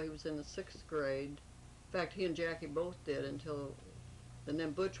 until he was in the 6th grade. In fact, he and Jackie both did and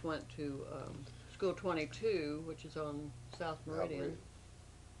then Butch went to school 22, which is on South Meridian.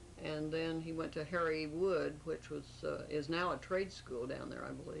 And then he went to Harry Wood, which is now a trade school down there,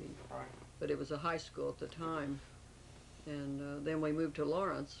 I believe. Right. But it was a high school at the time. And then we moved to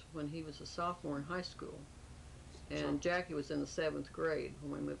Lawrence when he was a sophomore in high school. And Jackie was in the 7th grade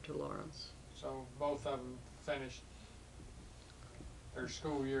when we moved to Lawrence. So both of them finished their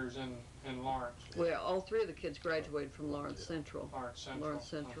school years in Lawrence. Well, all 3 of the kids graduated from Lawrence Central. Lawrence Central. Lawrence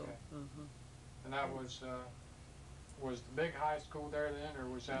Central. Okay. Uh-huh. And that was the big high school there then, or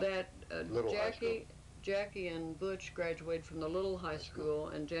was that? Little high school. Jackie and Butch graduated from the little high school,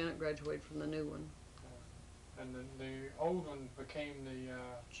 and Janet graduated from the new one, And the old one became the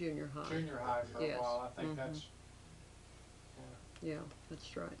junior high. junior high for Yes. a while. I think Mhm. that's. Yeah,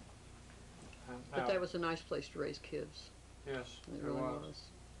 that's right. And But now- that was a nice place to raise kids. yes, It really was.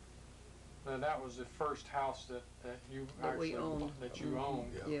 And that was the first house that you That we actually owned. that you Mhm.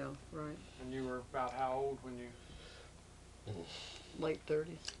 owned. Yeah. Yeah, right. And you were about how old when you? Late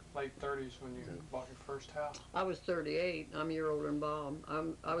 30s. Late 30s when you bought your first house. I was 38. I'm a year older than Bob.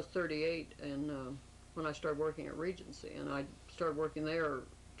 I was 38 and when I started working at Regency, and I started working there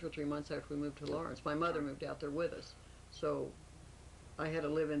 2 or 3 months after we moved to Lawrence. My mother moved out there with us, so I had to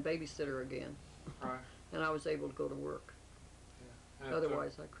live in babysitter again, Right. and I was able to go to work. And it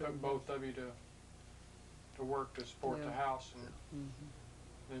Otherwise, I took couldn't. both of you to work to support the Yeah. house, and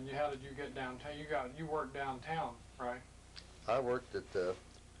then how did you get downtown? You worked downtown, right? I worked at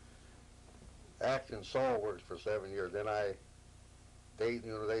Atkins Saw Works for 7 years. Then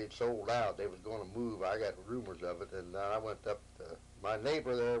they sold out. They was going to move. I got rumors of it, and I went up to, my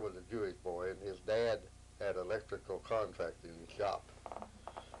neighbor there was a Jewish boy, and his dad had electrical contracting shop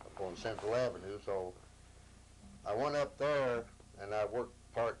up on Central Avenue. So I went up there and I worked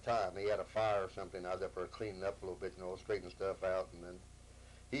part-time. He had a fire or something. I was up there cleaning up a little bit, straightening stuff out. And then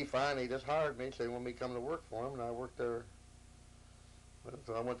he finally just hired me, said he wanted me to come to work for him, and I worked there. Well,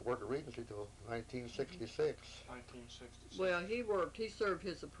 so I went to work at Regency till 1966. 1966. Well, he served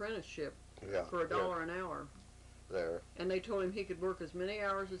his apprenticeship Yeah, for $1 an hour. there. And they told him he could work as many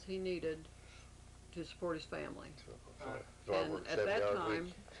hours as he needed to support his family. So I And worked at 70 that hours a time,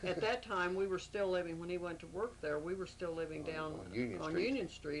 week. at that time, we were still living, when he went to work there, we were still living down on Union on Street. Union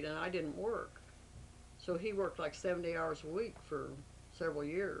Street, and I didn't work. So he worked like 70 hours a week for several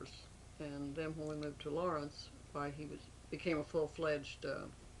years. And then when we moved to Lawrence, became a full-fledged,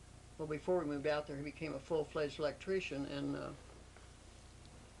 well, before we moved out there, he became a full-fledged electrician and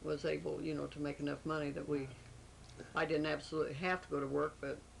was able, to make enough money that I didn't absolutely have to go to work,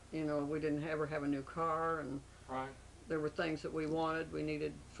 but, we didn't ever have a new car, and Right. there were things that we wanted. We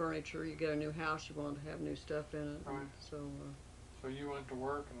needed furniture. You get a new house, you wanted to have new stuff in it. Right. And so, So you went to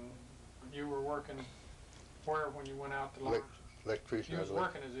work, and you were working where when you went out to Lawrence? Electrician. You was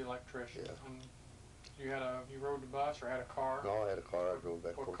working as an electrician. Yeah. And you rode the bus or had a car? No, I had a car. I drove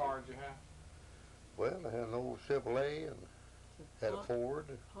back. What car did you have? Well, I had an old Chevrolet and had a Ford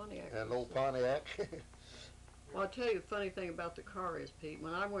Pontiac. and an old Pontiac. Well, I'll tell you a funny thing about the car is, Pete,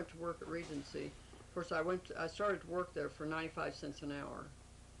 when I went to work at Regency, of course, I started to work there for 95 cents an hour.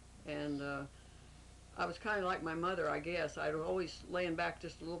 And I was kind of like my mother, I guess. I was always laying back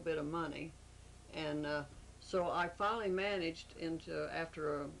just a little bit of money. And so I finally managed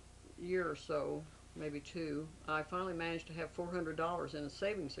after a year or so, maybe two, I finally managed to have $400 in a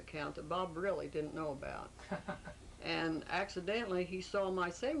savings account that Bob really didn't know about. And accidentally, he saw my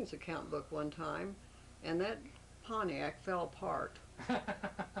savings account book one time, and that Pontiac fell apart.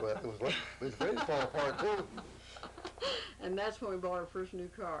 Well, it was ready to fall apart too. And that's when we bought our first new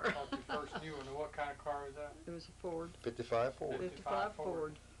car. Bought your first new one. And what kind of car was that? It was a Ford. 55 Ford. 55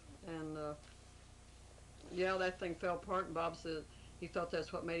 Ford. And yeah, that thing fell apart, and Bob said he thought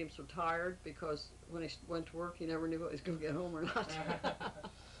that's what made him so tired, because when he went to work, he never knew whether he was going to get home or not.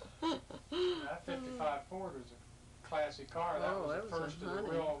 That 55 Ford was a classy car. That Oh, was that the was a first of the honey.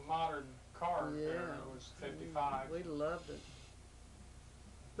 real modern car. Yeah. Era. It was 55. We loved it.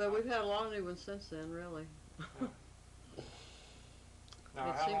 But we've had a lot of new ones since then, really. Now,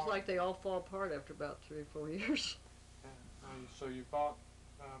 It how seems long- like they all fall apart after about 3 or 4 years. So you bought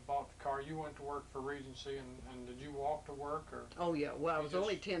the car. You went to work for Regency, and did you walk to work or? Oh, yeah. Well, I You was just-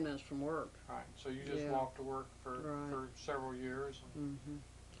 only 10 minutes from work. Right. So you just Yeah. walked to work for Right. several years.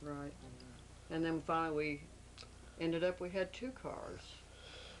 Right. And then finally we had 2 cars.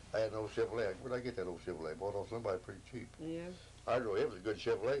 I had an old Chevrolet. Where'd I get that old Chevrolet? Bought off somebody pretty cheap. Yeah. I drove. It was a good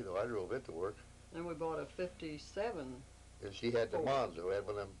Chevrolet though. I drove it to work. And we bought a 57. And she had the Ford. Monza. We had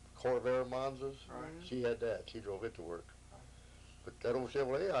one of them Corvair Monzas. Right. She had that. She drove it to work. But that old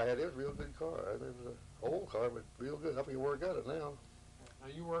Chevrolet I had, it was a real good car. It was an old car, but real good. I can work at it now. Now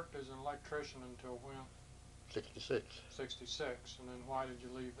you worked as an electrician until when? 66. 66. And then why did you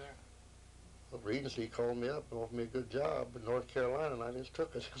leave there? Well, Regency called me up and offered me a good job in North Carolina, and I just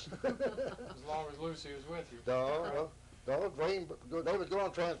took it. As long as Lucy was with you. No, Dwayne, they was going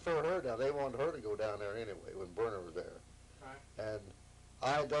to transfer her down. They wanted her to go down there anyway when Burner was there. Right. And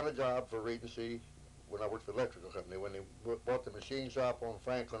I had done a job for Regency when I worked for the electrical company, when they bought the machine shop on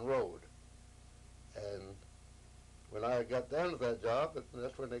Franklin Road. And when I got done with that job,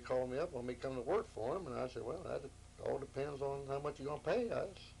 that's when they called me up, wanted me to come to work for them. And I said, well, that all depends on how much you're going to pay us.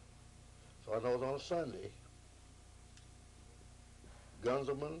 So I know it was on a Sunday.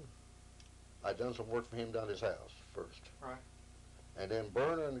 Gunzelman, I'd done some work for him down at his house first. Right. And then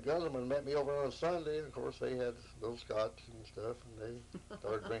Burner and Gunzelman met me over on a Sunday, and of course they had little scotch and stuff, and they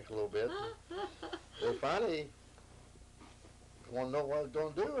started drinking a little bit. They finally wanted to know what I was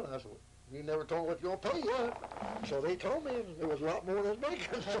going to do, and I said, you never told me what you're going to pay yet. So they told me it was a lot more than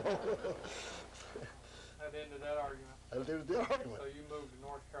bacon. So That ended that argument. that was the argument. So you moved to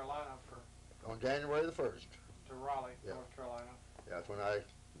North Carolina On January the 1st. to Raleigh, Yeah. North Carolina. That's when that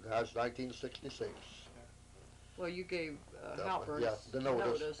was 1966. Well, you gave The- Halpern yeah, the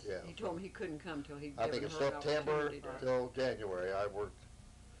notice, yeah. He told me he couldn't come till he'd I given think it's her an September opportunity to- till January. I worked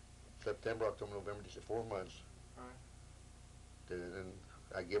September, October, November, December, 4 months. Right. And then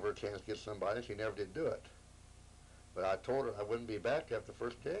I give her a chance to get somebody, and she never did do it. But I told her I wouldn't be back after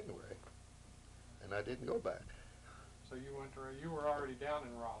 1st January, and I didn't go back. So you were already down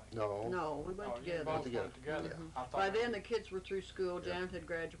in Raleigh. No. No, we went Oh, you together. both Together. went together. Mhm. I thought By then, the kids were through school. Yeah. Janet had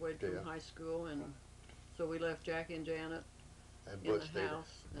graduated from Yeah. high school, and so we left Jackie and Janet And in the Butch stayed.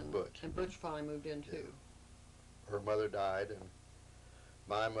 house. And Butch. And Butch finally moved in, too. Her mother died, and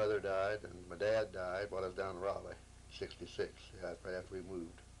my mother died and my dad died while I was down in Raleigh, 66, right after we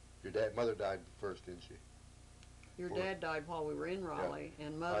moved. Your mother died first, didn't she? Your dad died while we were in Raleigh,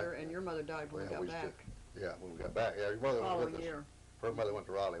 and your mother died when we got back. Yeah, when we got back. Yeah, your mother went with Following us. year. Her mother went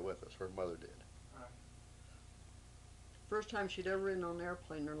to Raleigh with us. Her mother did. Right. First time she'd ever ridden on an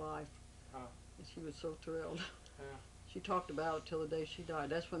airplane in her life. Huh. And she was so thrilled. Yeah. She talked about it till the day she died.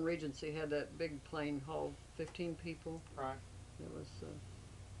 That's when Regency had that big plane hauled 15 people. Right. It was.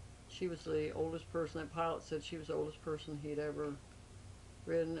 She was the oldest person. That pilot said she was the oldest person he'd ever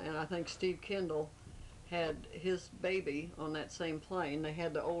ridden, and I think Steve Kendall had his baby on that same plane. They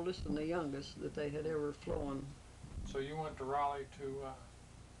had the oldest and the youngest that they had ever flown. So you went to Raleigh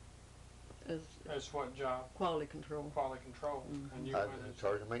to as what job? Quality control. Quality control. Mm-hmm. And you I went was in as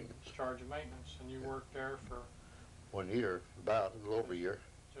charge of maintenance. charge of maintenance, and you worked there for 1 year, about a little over a year.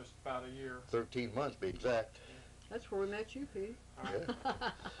 just about a year. 13 months, to be exact. That's where we met you, Pete. Yeah.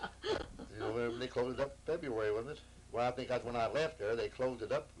 You know, when they closed it up in February, wasn't it? Well, I think that's when I left there. They closed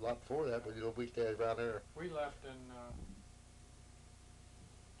it up a lot before that, but you know, we stayed around there. We left in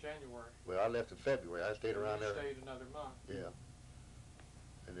January. Well, I left in February. I stayed around there. Stayed another month. Yeah.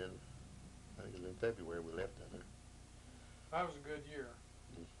 And then, I think it was in February we left down there. That was a good year.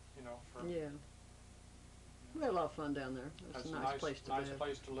 You know, for Yeah. We had a lot of fun down there. It was that's a nice place to nice live.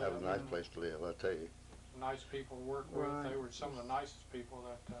 place to live. That was a nice and place to live, I'll tell you. nice people to work with. Right. They were some of the nicest people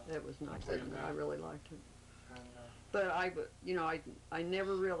that. It was nice. we had met. I really liked it. And, But I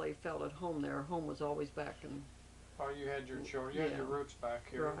never really felt at home there. Home was always back in. well, you had your children. You had your Yeah. roots back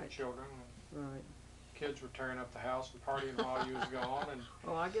here, your Right. children. And Right. kids were tearing up the house and partying while you was gone. And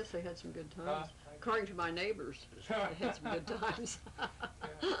Oh, I guess they had some good times. uh, According to my neighbors, they had some good times.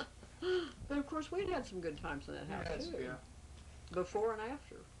 yeah, But of course, we'd had some good times in that house yes, too. yeah. Before and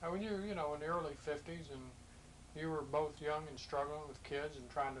after. And when you know, in the early 50s, and you were both young and struggling with kids and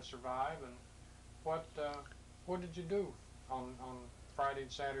trying to survive, and what did you do on Friday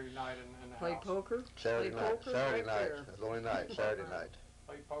and Saturday night in the Play house? poker. Saturday Play night. poker, Saturday drink night. beer. That was the only night. Saturday night.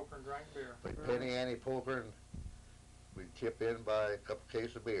 Play poker and drank beer. Played Right. penny ante poker, and we'd chip in by a couple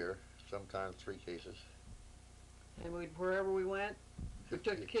cases of beer, sometimes 3 cases. And wherever we went, we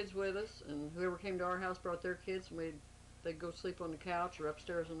took the kids with us, and whoever came to our house brought their kids, and they'd go sleep on the couch or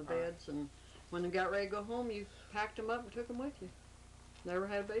upstairs on the beds. And when they got ready to go home, you packed them up and took them with you. Never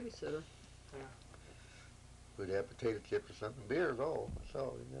had a babysitter. We'd have potato chips or something. Beer is all. That's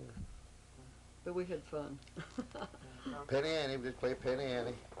all. We never. But we had fun. Penny ante. We just play penny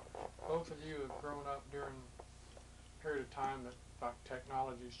ante. Both of you have grown up during a period of time that like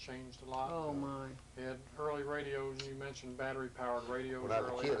technology's changed a lot. Oh my. You had early radios, and you mentioned battery-powered radios When I was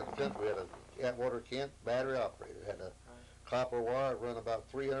a earlier. kid in Kent, we had a Atwater Kent battery operator. Had a copper wire run about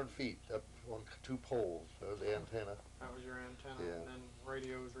 300 feet up on 2 poles. That was the antenna. That was your antenna. Yeah. And then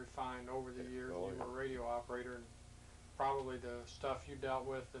radios refined over the years. Oh, You yeah. were a radio operator, and probably the stuff you dealt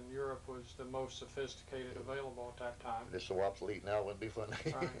with in Europe was the most sophisticated available at that time. It's so obsolete now. It wouldn't be funny.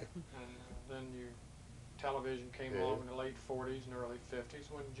 Right. And then television came Yeah. along in the late 40s and early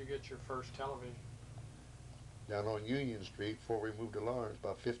 50s. When did you get your first television? Down on Union Street before we moved to Lawrence,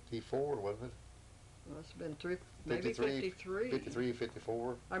 about 54, wasn't it? Must have been maybe 53. 53,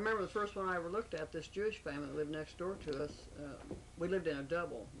 54. I remember the first one I ever looked at, this Jewish family that lived next door to us. We lived in a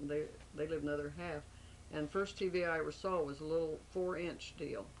double. They lived another half. And first TV I ever saw was a little 4-inch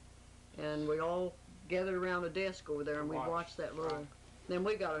deal. And we all gathered around a desk over there and we watched that little. Right. Then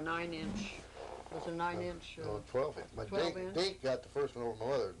we got a 9-inch. Was it a 9-inch? No, 12 inch. My 12 inch? Dink got the first one over.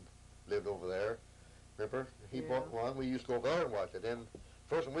 My mother lived over there. Remember? He Yeah. bought one. We used to go over there and watch it. Then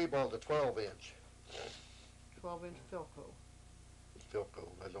first one we bought the 12 inch. 12-inch Philco. Philco.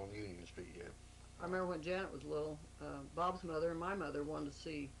 That's on Union Street, yeah. I remember when Janet was little, Bob's mother and my mother wanted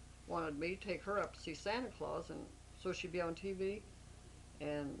me to take her up to see Santa Claus, and so she'd be on TV,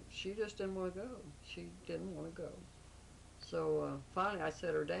 and she just didn't want to go. She didn't want to go. So finally I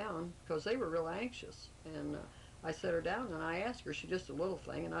set her down, because they were real anxious, and I set her down, and I asked her, she just a little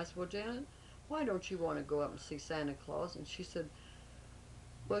thing, and I said, well, Janet, why don't you want to go up and see Santa Claus? And she said,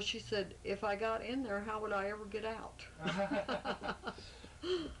 well, if I got in there, how would I ever get out?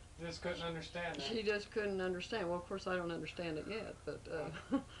 Just couldn't understand that. She just couldn't understand. Well, of course, I don't understand it yet, but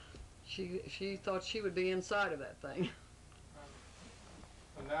she thought she would be inside of that thing.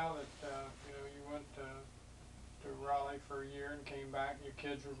 And now that you went to Raleigh for a year and came back, your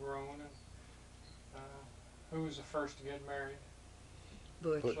kids were grown, and who was the first to get married?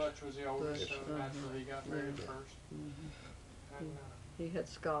 Butch. Butch was the oldest, Butch, so naturally he got married Yeah. first. Mhm. And He had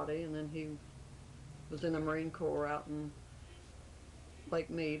Scotty, and then he was in the Marine Corps out in Lake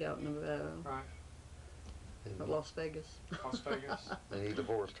Mead, out in Nevada. right. Of Las Vegas. Las Vegas. And he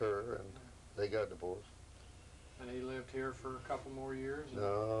divorced her, and they got divorced. And he lived here for a couple more years?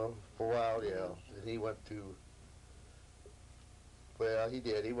 No, for a while, yeah. And he went to, well, he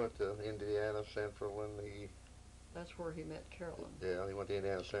did. He went to Indiana Central, and That's where he met Carolyn. he went to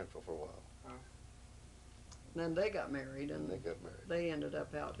Indiana Central for a while. And then they got married, and They got married. they ended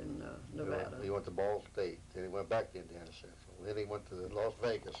up out in Nevada. He went to Ball State, then he went back to Indiana Central. Then he went to Las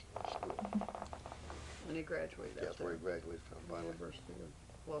Vegas school. And he graduated out That's where there. he graduated from, The finally. University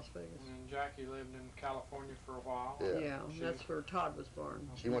of Las Vegas. And then Jackie lived in California for a while. Yeah. Yeah, She- that's where Todd was born.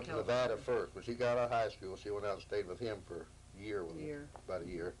 She went to Nevada first. When she got out of high school, she went out and stayed with him for a year, about a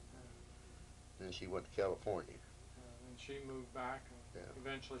year. Then she went to California. And she moved back, and Yeah.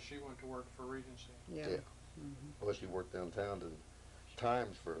 eventually she went to work for Regency. Yeah. Yeah. Mm-hmm. Well, she worked downtown to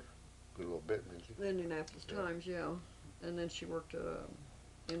Times for a good little bit, didn't she? The Indianapolis Yeah. Times, yeah. And then she worked at an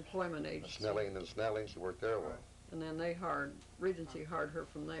employment agency. Snelling and Snelling, she worked there a while. And then Regency hired her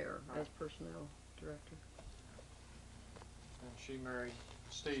from there as personnel director. And she married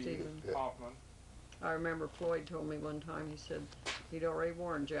Steve Stephen. Yeah. Hoffman. I remember Floyd told me one time, he said he'd already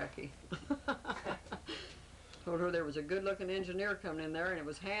warned Jackie. Told her there was a good-looking engineer coming in there and it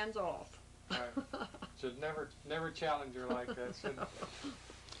was hands off. Right. Said never challenge her like that. Said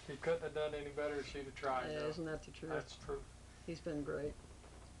he couldn't have done any better if she'd have tried. Yeah, though. isn't that the truth? That's true. He's been great.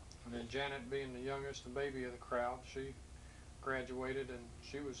 And then Janet, being the youngest, the baby of the crowd, she graduated, and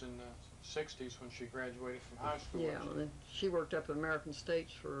she was in the 60s when she graduated from high school. Yeah, and then she worked up at American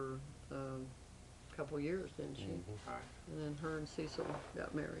States for a couple years, didn't she? Mhm. Right. And then her and Cecil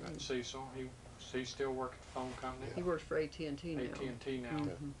got married. And Cecil, he still works at the phone company. He works for AT&T now. AT&T now.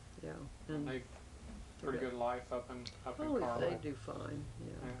 Mhm, yeah. And They pretty good life up in oh, Carmel. they do fine.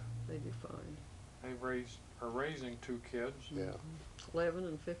 Yeah, Yeah. they do fine. They are raising 2 kids, Yeah. 11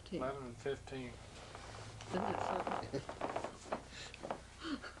 and 15. 11 and 15. Isn't it something?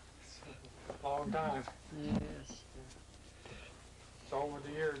 Long time. Yes. So over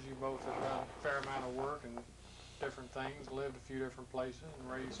the years, you both have done a fair amount of work and different things, lived a few different places,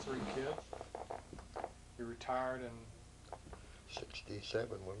 and raised 3 kids. You retired in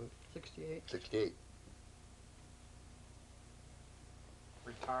 67, wasn't it? 68. 68.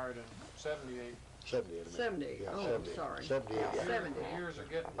 retired in 78. 78. I mean. 78. Yeah, Oh, 78. sorry. 78, yeah. 70. The years are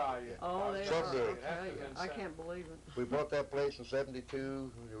getting by you. Oh, they are. 78. I'll tell you. I can't believe it. We bought that place in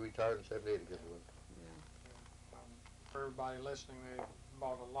 72, we retired in 78 again. For everybody listening, they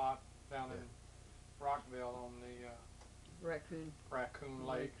bought a lot down in Rockville on the Raccoon. Raccoon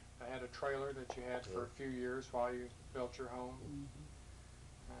Lake. They had a trailer that you had for a few years while you built your home.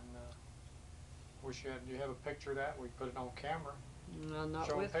 And wish you have a picture of that. We put it on camera. No, not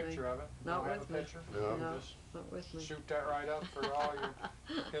Show a with me. picture of it. Not Don't have with a me. picture? No. No, Just not with me. shoot that right up for all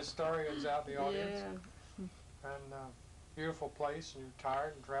your historians out in the audience. Yeah. And beautiful place, and you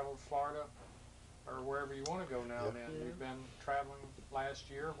retired and traveled to Florida or wherever you want to go now and then. Yeah. You've been traveling last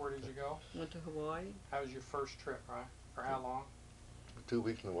year. Where did you go? Went to Hawaii. How was your first trip, right? For how long? 2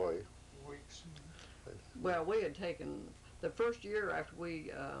 weeks in Hawaii. Weeks? Well, we had taken, the first year after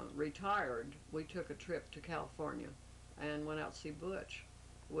we retired, we took a trip to California and went out to see Butch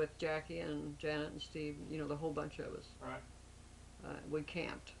with Jackie and Janet and Steve, you know, the whole bunch of us. Right. We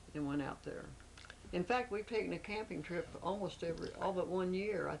camped and went out there. In fact, we've taken a camping trip almost all but 1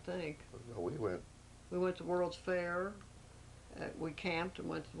 year, I think. No, we went. We went to World's Fair. We camped and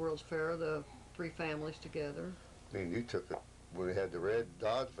went to the World's Fair, the 3 families together. I mean, you took it when we had the red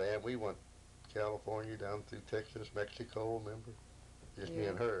Dodge van. We went California down through Texas, Mexico. Remember, just me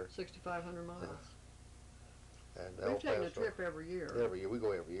and her. 6,500 miles. And We've El taken a Paso. trip every year. Every year, we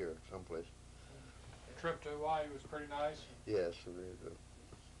go every year someplace. The trip to Hawaii was pretty nice. Yes,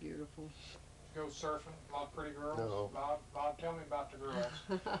 Beautiful. Go surfing, a lot of pretty girls. No. Bob, tell me about the girls.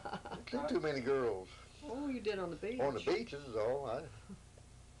 not too many girls Oh, you did on the beach. on the beaches. Is all.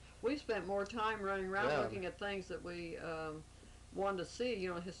 We spent more time running around Yeah. looking at things that we wanted to see,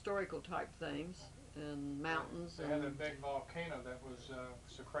 you know, historical type things and mountains. They had a And big volcano that was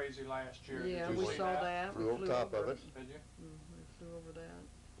so crazy last year. yeah, Did you we see saw that. Flew over top of it. Did you? We flew over that.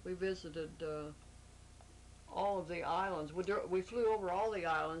 We visited all of the islands. We flew over all the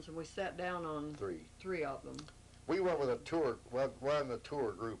islands and we sat down on 3 of them. We went with a tour. Well, wasn't a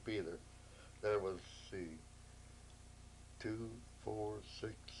tour group either. There was, see, 2, 4,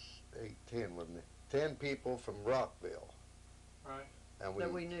 6, 8, 10, wasn't it? 10 people from Rockville. Right. And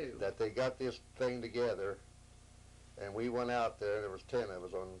That we knew. That they got this thing together, and we went out there. And there was 10 of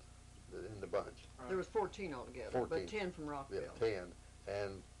us in the bunch. Right. There was 14 altogether, 14. but 10 from Rockville. Yeah, 10,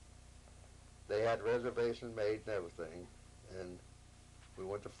 and they had reservations made and everything, and we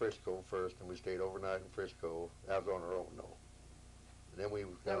went went to Frisco first, and we stayed overnight in Frisco. That was on our own, though. And then we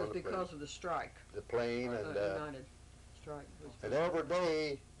got That on was the because plane, of the strike, the plane, and United strike. Was and every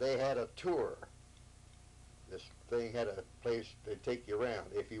day they had a tour. This thing had a place to take you around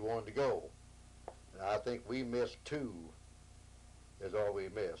if you wanted to go. And I think we missed 2 is all we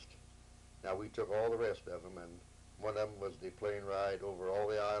missed. Now we took all the rest of them, and one of them was the plane ride over all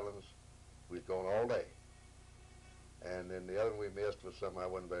the islands. We was going all day. And then the other one we missed was something I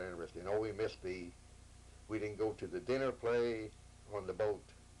wasn't very interested in. Oh, we didn't go to the dinner play on the boat.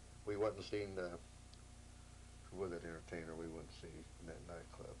 We wasn't seen who was that entertainer we wouldn't see in that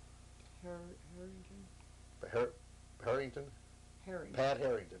nightclub? Harrington? Harrington? Pat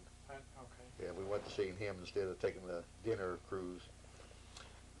Harrington. Okay. Yeah, we went to see him instead of taking the dinner cruise.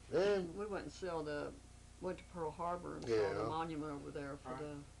 Then We went and went to Pearl Harbor and Yeah. saw the monument over there for Right.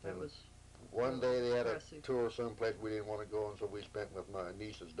 that Yeah. was, one day they had a impressive. tour someplace we didn't want to go, and so we spent with my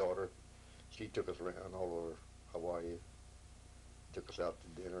niece's daughter. She took us around all over Hawaii, took us out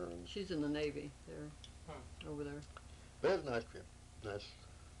to dinner, and she's in the Navy there, over there. but it was a nice trip. Nice.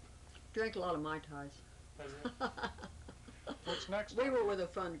 Drank a lot of Mai Tais. What's next? We were with a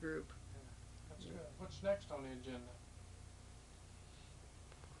fun group. That's good. What's next on the agenda?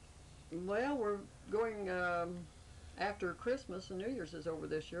 Well, we're going, after Christmas and New Year's is over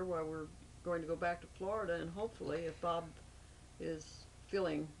this year, well, we're going to go back to Florida, and hopefully, if Bob is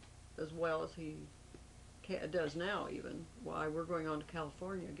feeling as well as he does now even, why, we're going on to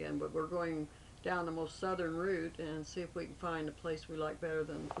California again, but we're going down the most southern route and see if we can find a place we like better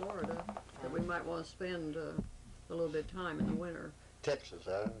than Florida, that we might want to spend a little bit of time in the winter. Texas,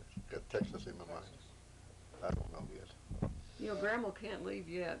 I got Texas in my mind. I don't know yet. You know, Grandma can't leave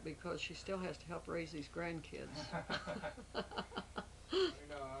yet because she still has to help raise these grandkids.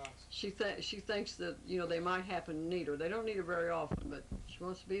 She thinks that, you know, they might happen to need her. They don't need her very often, but she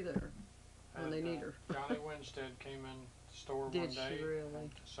wants to be there when they need her. Johnny Winstead came in the store one Did day she really?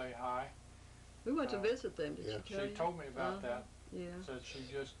 to say hi. We went to visit them, did yeah. she tell you? She told me about that. Yeah. Said she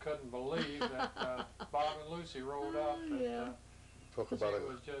just couldn't believe that Bob and Lucy rolled up. That, Yeah. Talk she about it.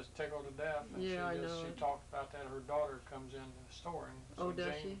 was just tickled to death. And Yeah, I she know. She talked about that. Her daughter comes into the store, and so Oh, does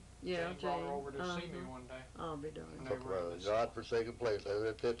Jane, she? Yeah, Jane brought her Jane. over to see me one day. I'll be darned. And Talk they were about in a the God-forsaken place.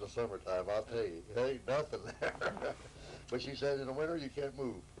 It's in the summertime, I'll tell you. There ain't nothing there. But she said in the winter you can't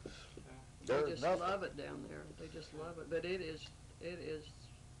move. They There's just nothing. love it down there. They just love it. But it is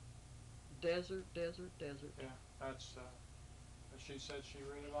desert. Yeah, that's. She said she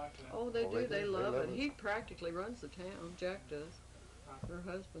really liked it. Oh, they Oh, do. they They do. love They it. love it. He practically runs the town. Jack does. Her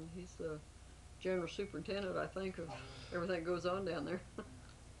husband. He's the general superintendent, I think, of everything that goes on down there.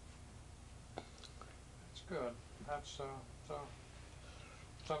 It's good. That's so.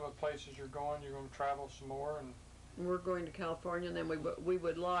 Some of the places you're going to travel some more, and We're going to California, and then we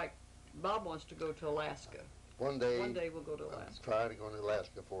would like. Bob wants to go to Alaska. One day We'll go to I'm Alaska. trying to go to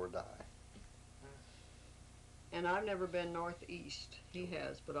Alaska before I die. And I've never been northeast. He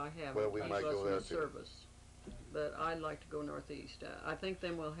has, but I haven't. Well, we He might was go in there, the too. service. But I'd like to go northeast. I think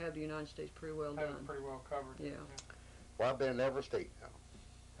then we'll have the United States pretty well have done. it pretty well covered. Yeah. Well, I've been in every state now,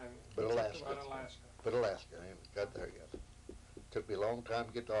 Have you? but Except Alaska. But Alaska. But Alaska, I ain't got there yet. Took me a long time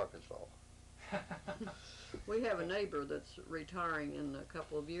to get to Arkansas. We have a neighbor that's retiring in a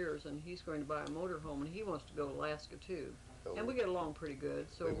couple of years, and he's going to buy a motorhome, and he wants to go to Alaska too. So And we get along pretty good,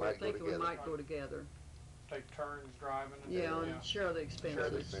 so We we're might go thinking we together. might go together. Take turns driving. And Yeah, and share the expenses. Share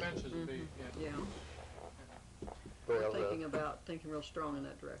the expenses would be. Yeah. Yeah, well, we're thinking real strong in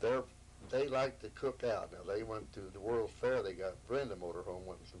that direction. they like to cook out. Now, they went to the World's Fair. They got Brenda Motorhome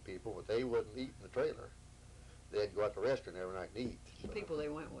with some people, but they wouldn't eat in the trailer. They'd go out to the restaurant every night and eat. The So people they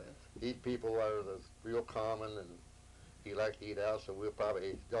went with. eat people are the real common, and he liked to eat out, so we'll probably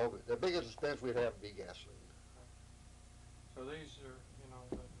eat. The biggest expense we'd have would be gasoline. So these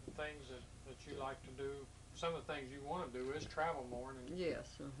are, the things that you like to do. Some of the things you want to do is travel more and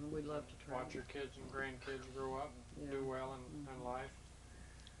Yes, we'd love to travel. watch your kids and grandkids grow up and Yeah. do well in life.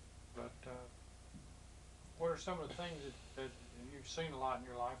 But what are some of the things that you've seen a lot in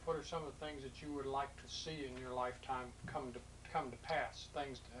your life? What are some of the things that you would like to see in your lifetime come to pass?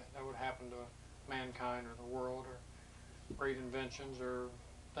 Things that would happen to mankind or the world, or great inventions, or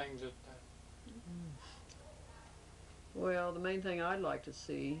things that Well, the main thing I'd like to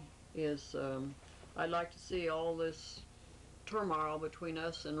see is I'd like to see all this turmoil between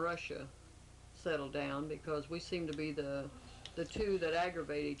us and Russia settle down, because we seem to be the two that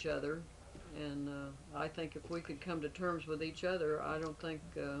aggravate each other. And I think if we could come to terms with each other, I don't think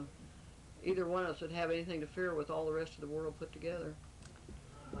either one of us would have anything to fear with all the rest of the world put together.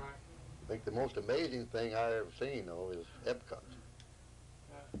 right? I think the most amazing thing I ever seen, though, is Epcot.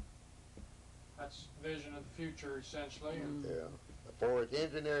 Yeah, that's vision of the future essentially. And Yeah. For its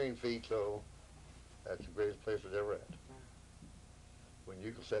engineering feat, though, that's the greatest place it's ever at. When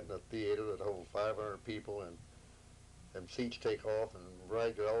you can sit in a theater that holds 500 people and them seats take off and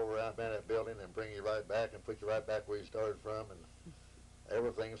ride you all around that building and bring you right back and put you right back where you started from, and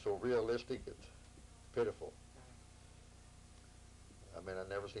everything's so realistic, it's pitiful. I mean, I've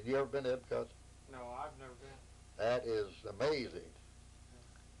never seen. You ever been to Epcot? no, I've never been. That is amazing.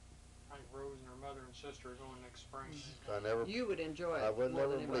 I think Rose and her mother and sister are going next spring. I never. You would enjoy it I would more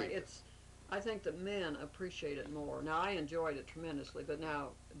never than anybody. believe it. I think that men appreciate it more. Now, I enjoyed it tremendously, but now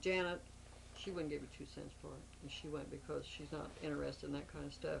Janet, she wouldn't give you 2 cents for it, and she went because she's not interested in that kind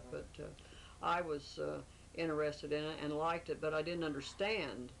of stuff. But I was interested in it and liked it, but I didn't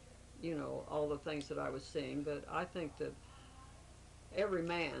understand, you know, all the things that I was seeing. But I think that every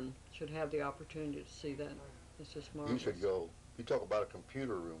man should have the opportunity to see that. It's just marvelous. You should go. You talk about a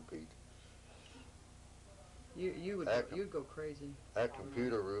computer room, Pete. You'd go crazy. That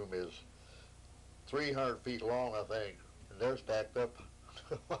computer room is 300 feet long, I think, and they're stacked up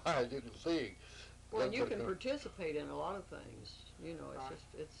high as you can see. Well, and you can participate in a lot of things. You know,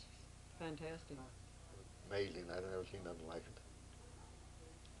 it's fantastic. Amazing. I've never seen nothing like it.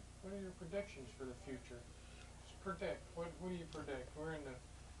 What are your predictions for the future? Just predict. What do you predict? We're in the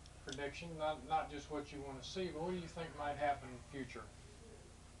prediction, not just what you want to see, but what do you think might happen in the future?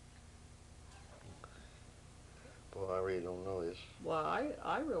 Boy, I really don't know this. Well,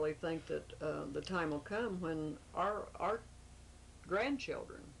 I really think that the time will come when our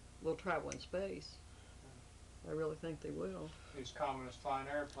grandchildren will travel in space. I really think they will. These communists flying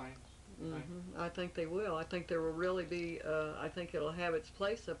airplanes. I think they will. I think there will really be, I think it'll have its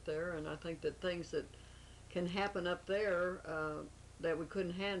place up there, and I think that things that can happen up there that we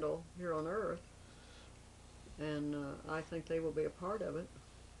couldn't handle here on Earth, and I think they will be a part of it.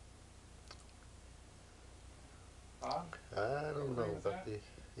 Bob? I don't know, but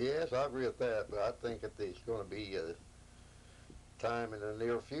yes, I agree with that. But I think that there's going to be a time in the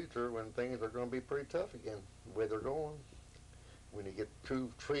near future when things are going to be pretty tough again. The way they're going, when you get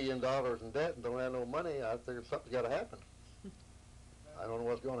 $2 trillion in debt and don't have no money, I think something's got to happen. I don't know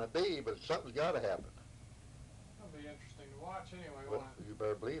what's going to be, but something's got to happen. It'll be interesting to watch anyway. Well, you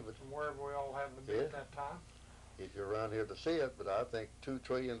better believe it. From wherever we all happen to be at that time. If you're around here to see it, but I think $2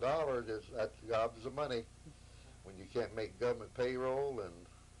 trillion is that's gobs of money. When you can't make government payroll and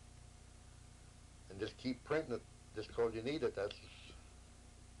just keep printing it just because you need it, that's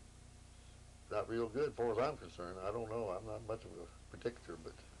not real good as far as I'm concerned. I don't know. I'm not much of a predictor,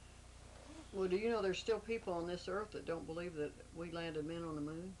 but... Well, do you know there's still people on this earth that don't believe that we landed men on the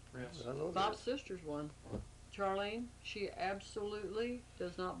moon? Yes. I know Bob's sister's one. Charlene, she absolutely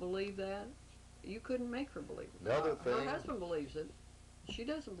does not believe that. You couldn't make her believe it. Another Her thing... husband believes it. She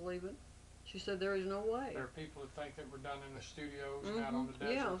doesn't believe it. She said there is no way. There are people that think that we're done in the studios and out on the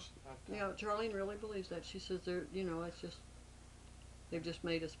deserts. Yeah, Charlene really believes that. She says they're, you know, it's just, they've just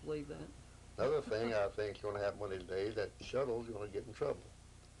made us believe that. Another thing I think is going to happen one of these days, that shuttle's going to get in trouble.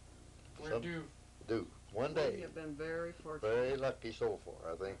 We're due. One day. We have been very fortunate. Very lucky so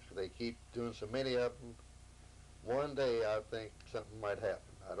far. I think they keep doing so many of them. One day I think something might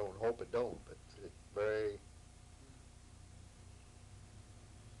happen. I don't hope it don't, but it's very,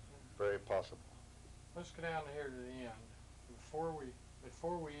 very possible. Let's go down here to the end. Before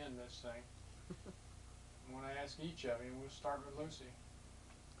we end this thing, I want to ask each of you, and we'll start with Lucy.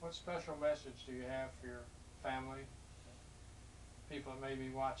 What special message do you have for your family, people that may be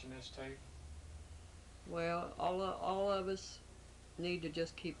watching this tape? Well, all of us need to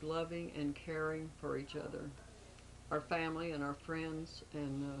just keep loving and caring for each other, our family and our friends.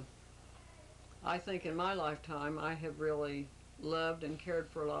 And I think in my lifetime I have really loved and cared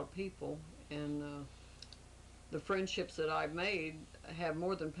for a lot of people, and the friendships that I've made have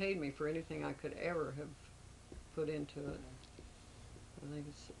more than paid me for anything I could ever have put into it. I think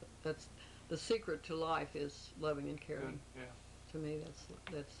that's the secret to life, is loving and caring. Yeah. To me,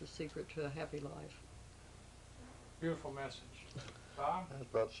 that's the secret to a happy life. Beautiful message. Bob? That's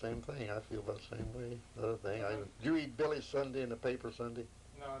about the same thing. I feel about the same way. Another thing, did you read Billy Sunday in the paper Sunday?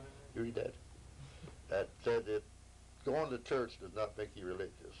 No, I didn't. You read that? That said that going to church does not make you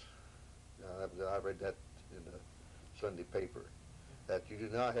religious. I read that in the Sunday paper, that you do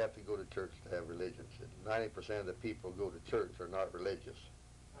not have to go to church to have religion. 90% of the people who go to church are not religious.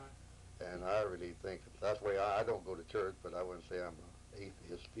 Right. And I really think that's why I don't go to church, but I wouldn't say I'm an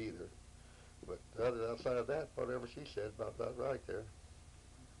atheist either. But outside of that, whatever she said, about that right there.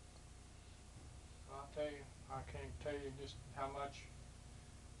 I'll tell you, I can't tell you just how much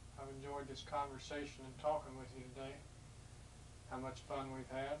I've enjoyed this conversation and talking with you today. How much fun we've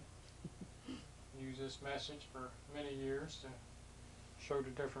had. use this message for many years to show to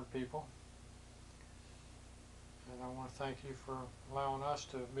different people. And I want to thank you for allowing us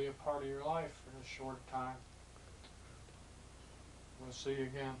to be a part of your life for this short time. We'll see you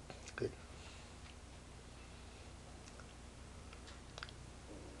again. Good.